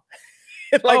song.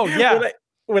 Like, oh yeah.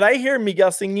 When I hear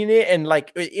Miguel singing it and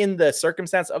like in the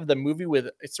circumstance of the movie with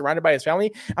surrounded by his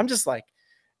family, I'm just like,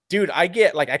 dude, I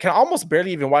can almost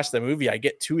barely even watch the movie. I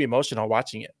get too emotional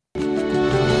watching it.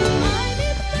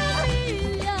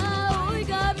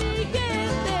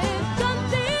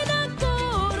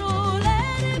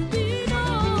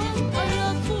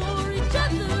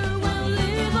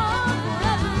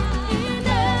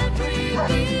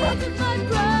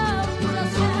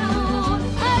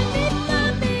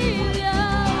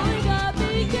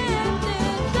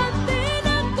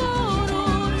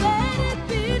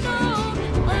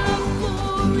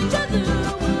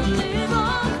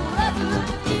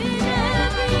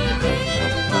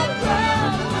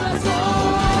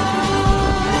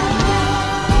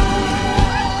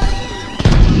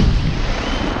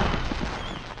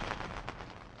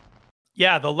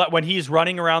 Yeah, when he's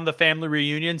running around the family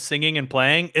reunion singing and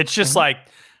playing, it's just like,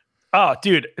 oh,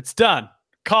 dude, it's done.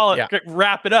 Call it,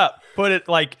 wrap it up, put it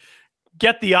like,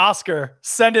 get the Oscar,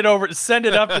 send it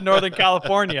up to Northern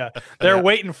California. They're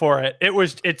waiting for it.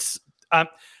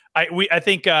 I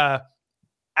think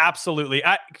absolutely.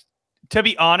 To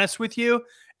be honest with you,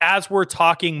 as we're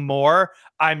talking more,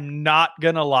 I'm not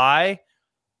gonna lie,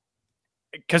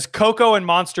 because Coco and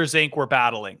Monsters Inc. were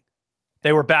battling.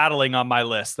 They were battling on my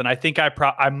list, and I think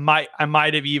I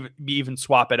might have even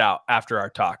swap it out after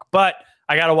our talk. But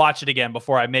I got to watch it again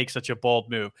before I make such a bold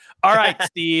move. All right,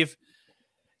 Steve,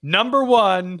 number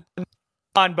one, come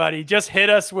on, buddy, just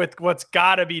hit us with what's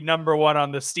got to be number one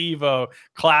on the Steve-O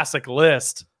classic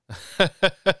list.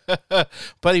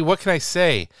 Buddy, what can I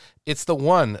say? It's the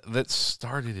one that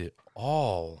started it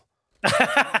all.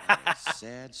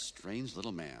 Sad, strange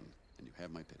little man, and you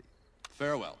have my pity.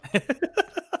 Farewell.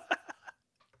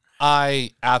 I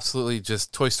absolutely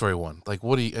just Toy Story 1. Like,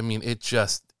 it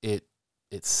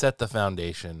set the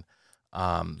foundation.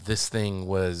 This thing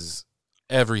was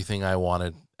everything I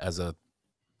wanted as I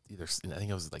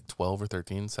think I was like 12 or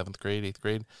 13, 7th grade, 8th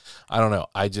grade. I don't know.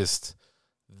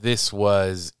 This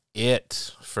was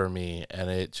it for me. And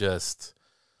it just,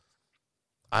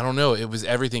 I don't know. It was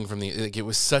everything from it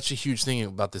was such a huge thing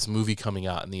about this movie coming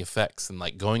out and the effects and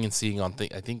like going and seeing on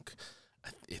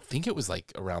I think it was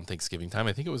like around Thanksgiving time.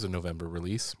 I think it was a November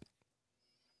release.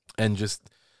 And just,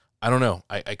 I don't know.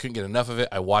 I couldn't get enough of it.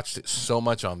 I watched it so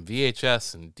much on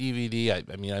VHS and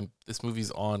DVD. This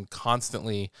movie's on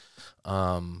constantly.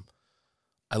 I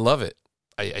love it.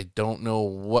 I don't know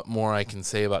what more I can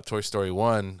say about Toy Story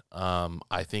 1.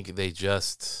 I think they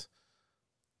just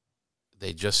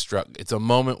struck. It's a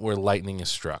moment where lightning is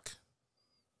struck.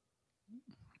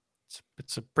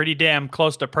 It's a pretty damn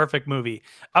close to perfect movie.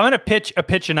 I'm going to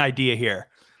pitch an idea here.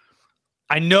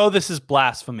 I know this is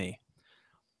blasphemy,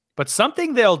 but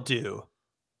something they'll do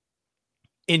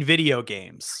in video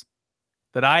games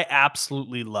that I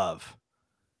absolutely love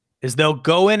is they'll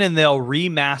go in and they'll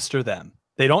remaster them.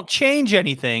 They don't change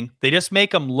anything. They just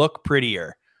make them look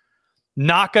prettier.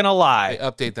 Not going to lie. They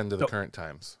update them to the current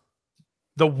times.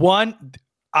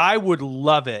 I would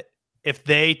love it if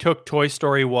they took Toy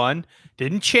Story 1,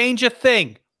 didn't change a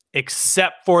thing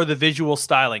except for the visual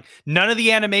styling. None of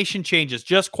the animation changes,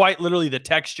 just quite literally the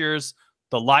textures,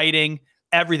 the lighting,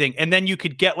 everything. And then you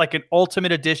could get like an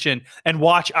ultimate edition and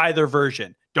watch either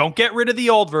version. Don't get rid of the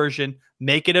old version,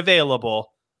 make it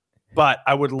available. But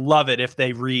I would love it if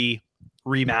they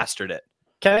remastered it.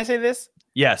 Can I say this?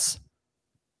 Yes.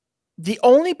 The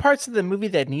only parts of the movie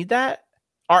that need that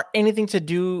are anything to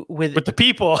do with the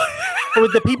people.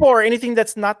 With the people or anything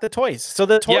that's not the toys. So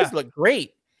the toys look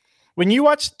great. When you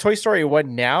watch Toy Story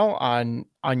 1 now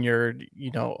on your,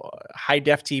 high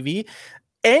def TV,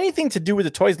 anything to do with the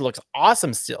toys looks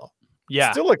awesome still. Yeah.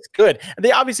 It still looks good.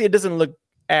 It doesn't look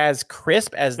as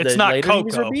crisp as the later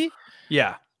movies would be.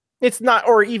 Yeah. It's not,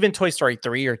 or even Toy Story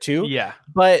 3 or 2. Yeah.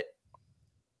 But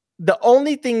the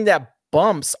only thing that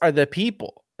bumps are the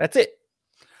people. That's it.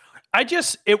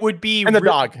 It would be. And the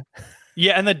dog.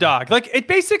 Yeah, and the dog. Like, it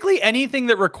basically anything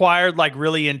that required like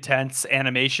really intense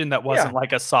animation that wasn't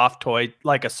like a soft toy,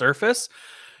 like a surface.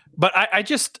 But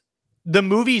the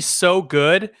movie's so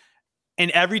good.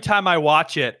 And every time I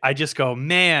watch it, I just go,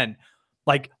 man,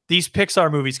 like these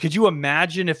Pixar movies, could you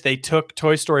imagine if they took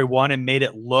Toy Story 1 and made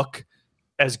it look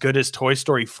as good as Toy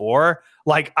Story 4?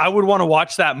 Like, I would want to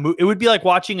watch that movie. It would be like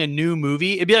watching a new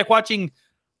movie. It'd be like watching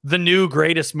the new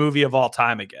greatest movie of all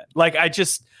time again. Like,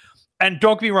 and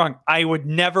don't get me wrong, I would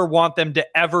never want them to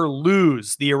ever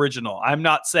lose the original. I'm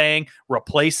not saying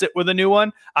replace it with a new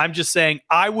one. I'm just saying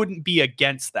I wouldn't be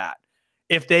against that.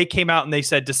 If they came out and they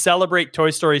said, to celebrate Toy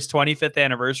Story's 25th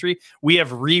anniversary, we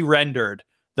have re-rendered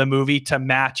the movie to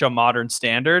match a modern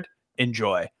standard.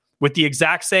 Enjoy. with the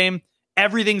exact same,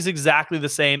 everything's exactly the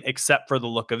same except for the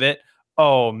look of it.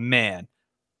 Oh man.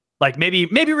 Like maybe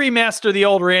remaster the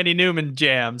old Randy Newman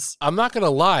jams. I'm not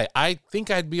gonna lie. I think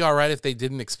I'd be all right if they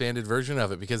did an expanded version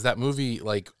of it, because that movie,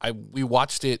 like we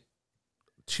watched it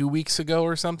 2 weeks ago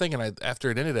or something, and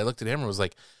after it ended, I looked at him and was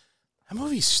like, that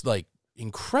movie's like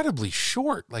incredibly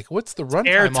short. Like, what's the runtime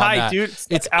Airtight, on that? dude.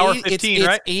 It's hour 15,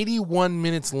 right? It's 81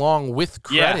 minutes long with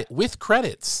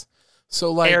credits.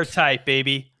 So like airtight,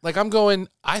 baby. Like I'm going,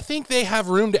 I think they have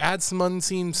room to add some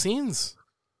unseen scenes.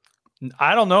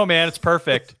 I don't know, man. It's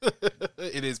perfect.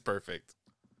 It is perfect.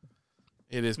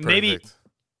 It is perfect.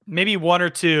 Maybe one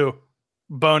or two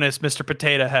bonus Mr.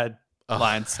 Potato Head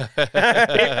lines.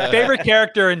 Favorite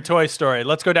character in Toy Story?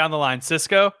 Let's go down the line.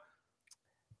 Cisco?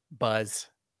 Buzz.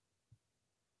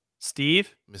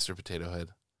 Steve? Mr. Potato Head.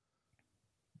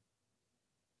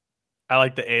 I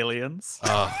like the aliens.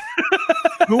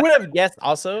 Who would have guessed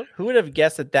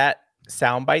that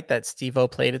soundbite that Steve-O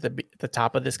played at the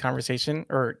top of this conversation,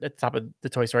 or at the top of the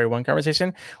Toy Story 1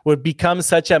 conversation, would become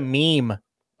such a meme?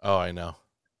 Oh, I know.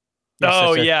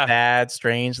 Oh, yeah. Bad,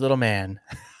 strange little man.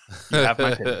 You have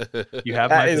my pity.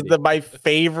 That is my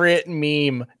favorite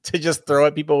meme to just throw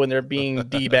at people when they're being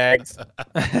D-bags.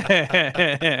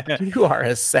 You are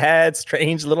a sad,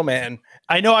 strange little man.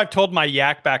 I know I've told my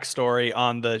yak back story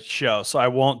on the show, so I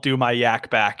won't do my yak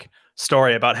back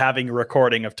story about having a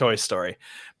recording of Toy Story.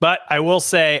 But I will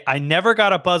say I never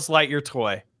got a Buzz Lightyear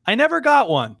toy. I never got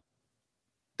one.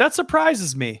 That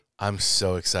surprises me. I'm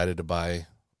so excited to buy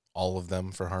all of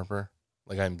them for Harper.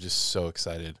 Like, I'm just so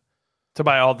excited. To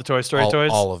buy all the Toy Story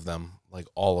toys? All of them. Like,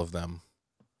 all of them.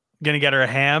 Gonna get her a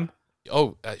ham?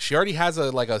 Oh, she already has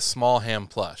a small ham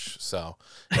plush. So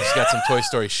she's got some Toy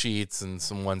Story sheets and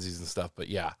some onesies and stuff. But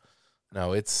yeah,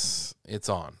 no, it's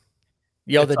on.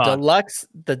 Yo, It's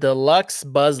the deluxe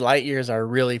Buzz Lightyears are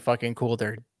really fucking cool.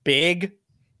 They're big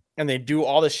and they do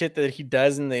all the shit that he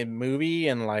does in the movie,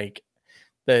 and like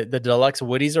the deluxe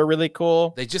Woodies are really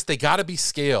cool. They gotta be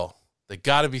scale. They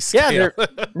gotta be scale.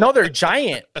 Yeah, they're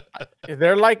giant.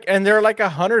 They're like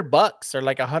 $100 or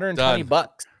like $120.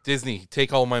 Disney,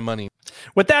 take all my money.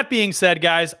 With that being said,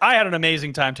 guys, I had an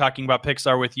amazing time talking about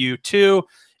Pixar with you too.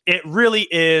 It really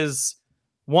is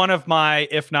one of my,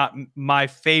 if not my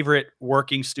favorite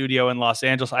working studio in Los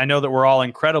Angeles. I know that we're all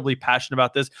incredibly passionate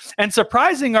about this, and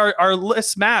surprising, our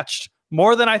lists matched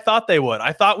more than I thought they would.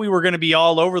 I thought we were going to be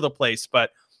all over the place,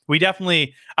 but we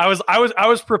definitely, I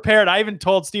was prepared. I even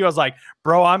told Steve, I was like,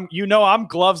 bro, I'm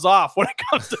gloves off when it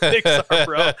comes to Pixar,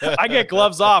 bro. I get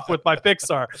gloves off with my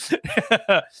Pixar.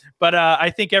 But I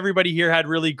think everybody here had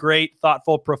really great,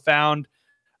 thoughtful, profound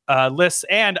lists.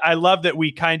 And I love that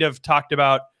we kind of talked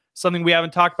about something we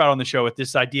haven't talked about on the show, with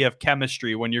this idea of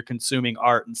chemistry when you're consuming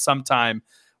art. And sometime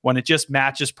when it just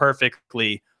matches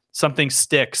perfectly, something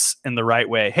sticks in the right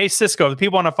way. Hey, Cisco, if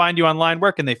people want to find you online,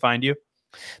 where can they find you?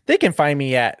 They can find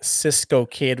me at Cisco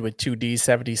Kid with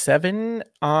 2D77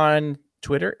 on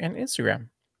Twitter and Instagram.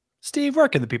 Steve, where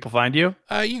can the people find you?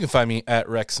 You can find me at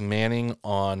Rex Manning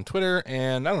on Twitter,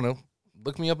 and I don't know,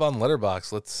 look me up on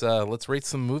Letterboxd. Let's rate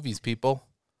some movies, people.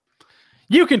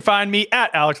 You can find me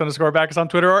at Alex_Backus on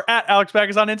Twitter, or at Alex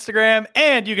Backus on Instagram.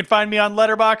 And you can find me on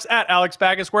Letterboxd at Alex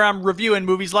Backus, where I'm reviewing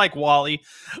movies like WALL-E,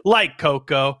 like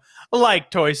Coco,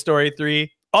 like Toy Story 3.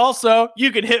 Also,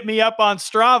 you can hit me up on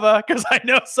Strava, because I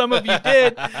know some of you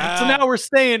did. So now we're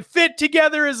staying fit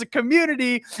together as a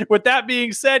community. With that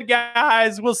being said,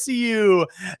 guys, we'll see you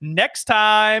next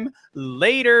time.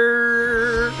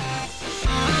 Later.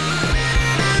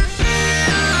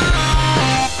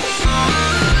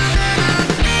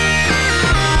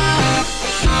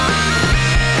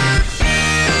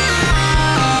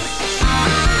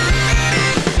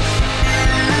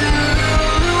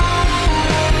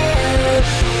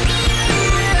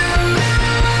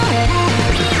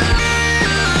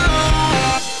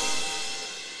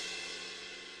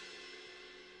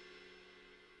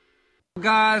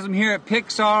 Guys, I'm here at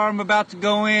Pixar. I'm about to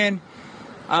go in,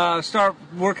 start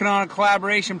working on a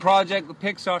collaboration project with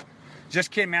Pixar.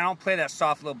 Just kidding, man. I don't play that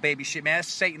soft little baby shit, man. That's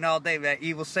Satan all day, that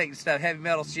evil Satan stuff, heavy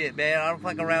metal shit, man. I don't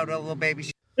fuck around with that little baby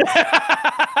shit.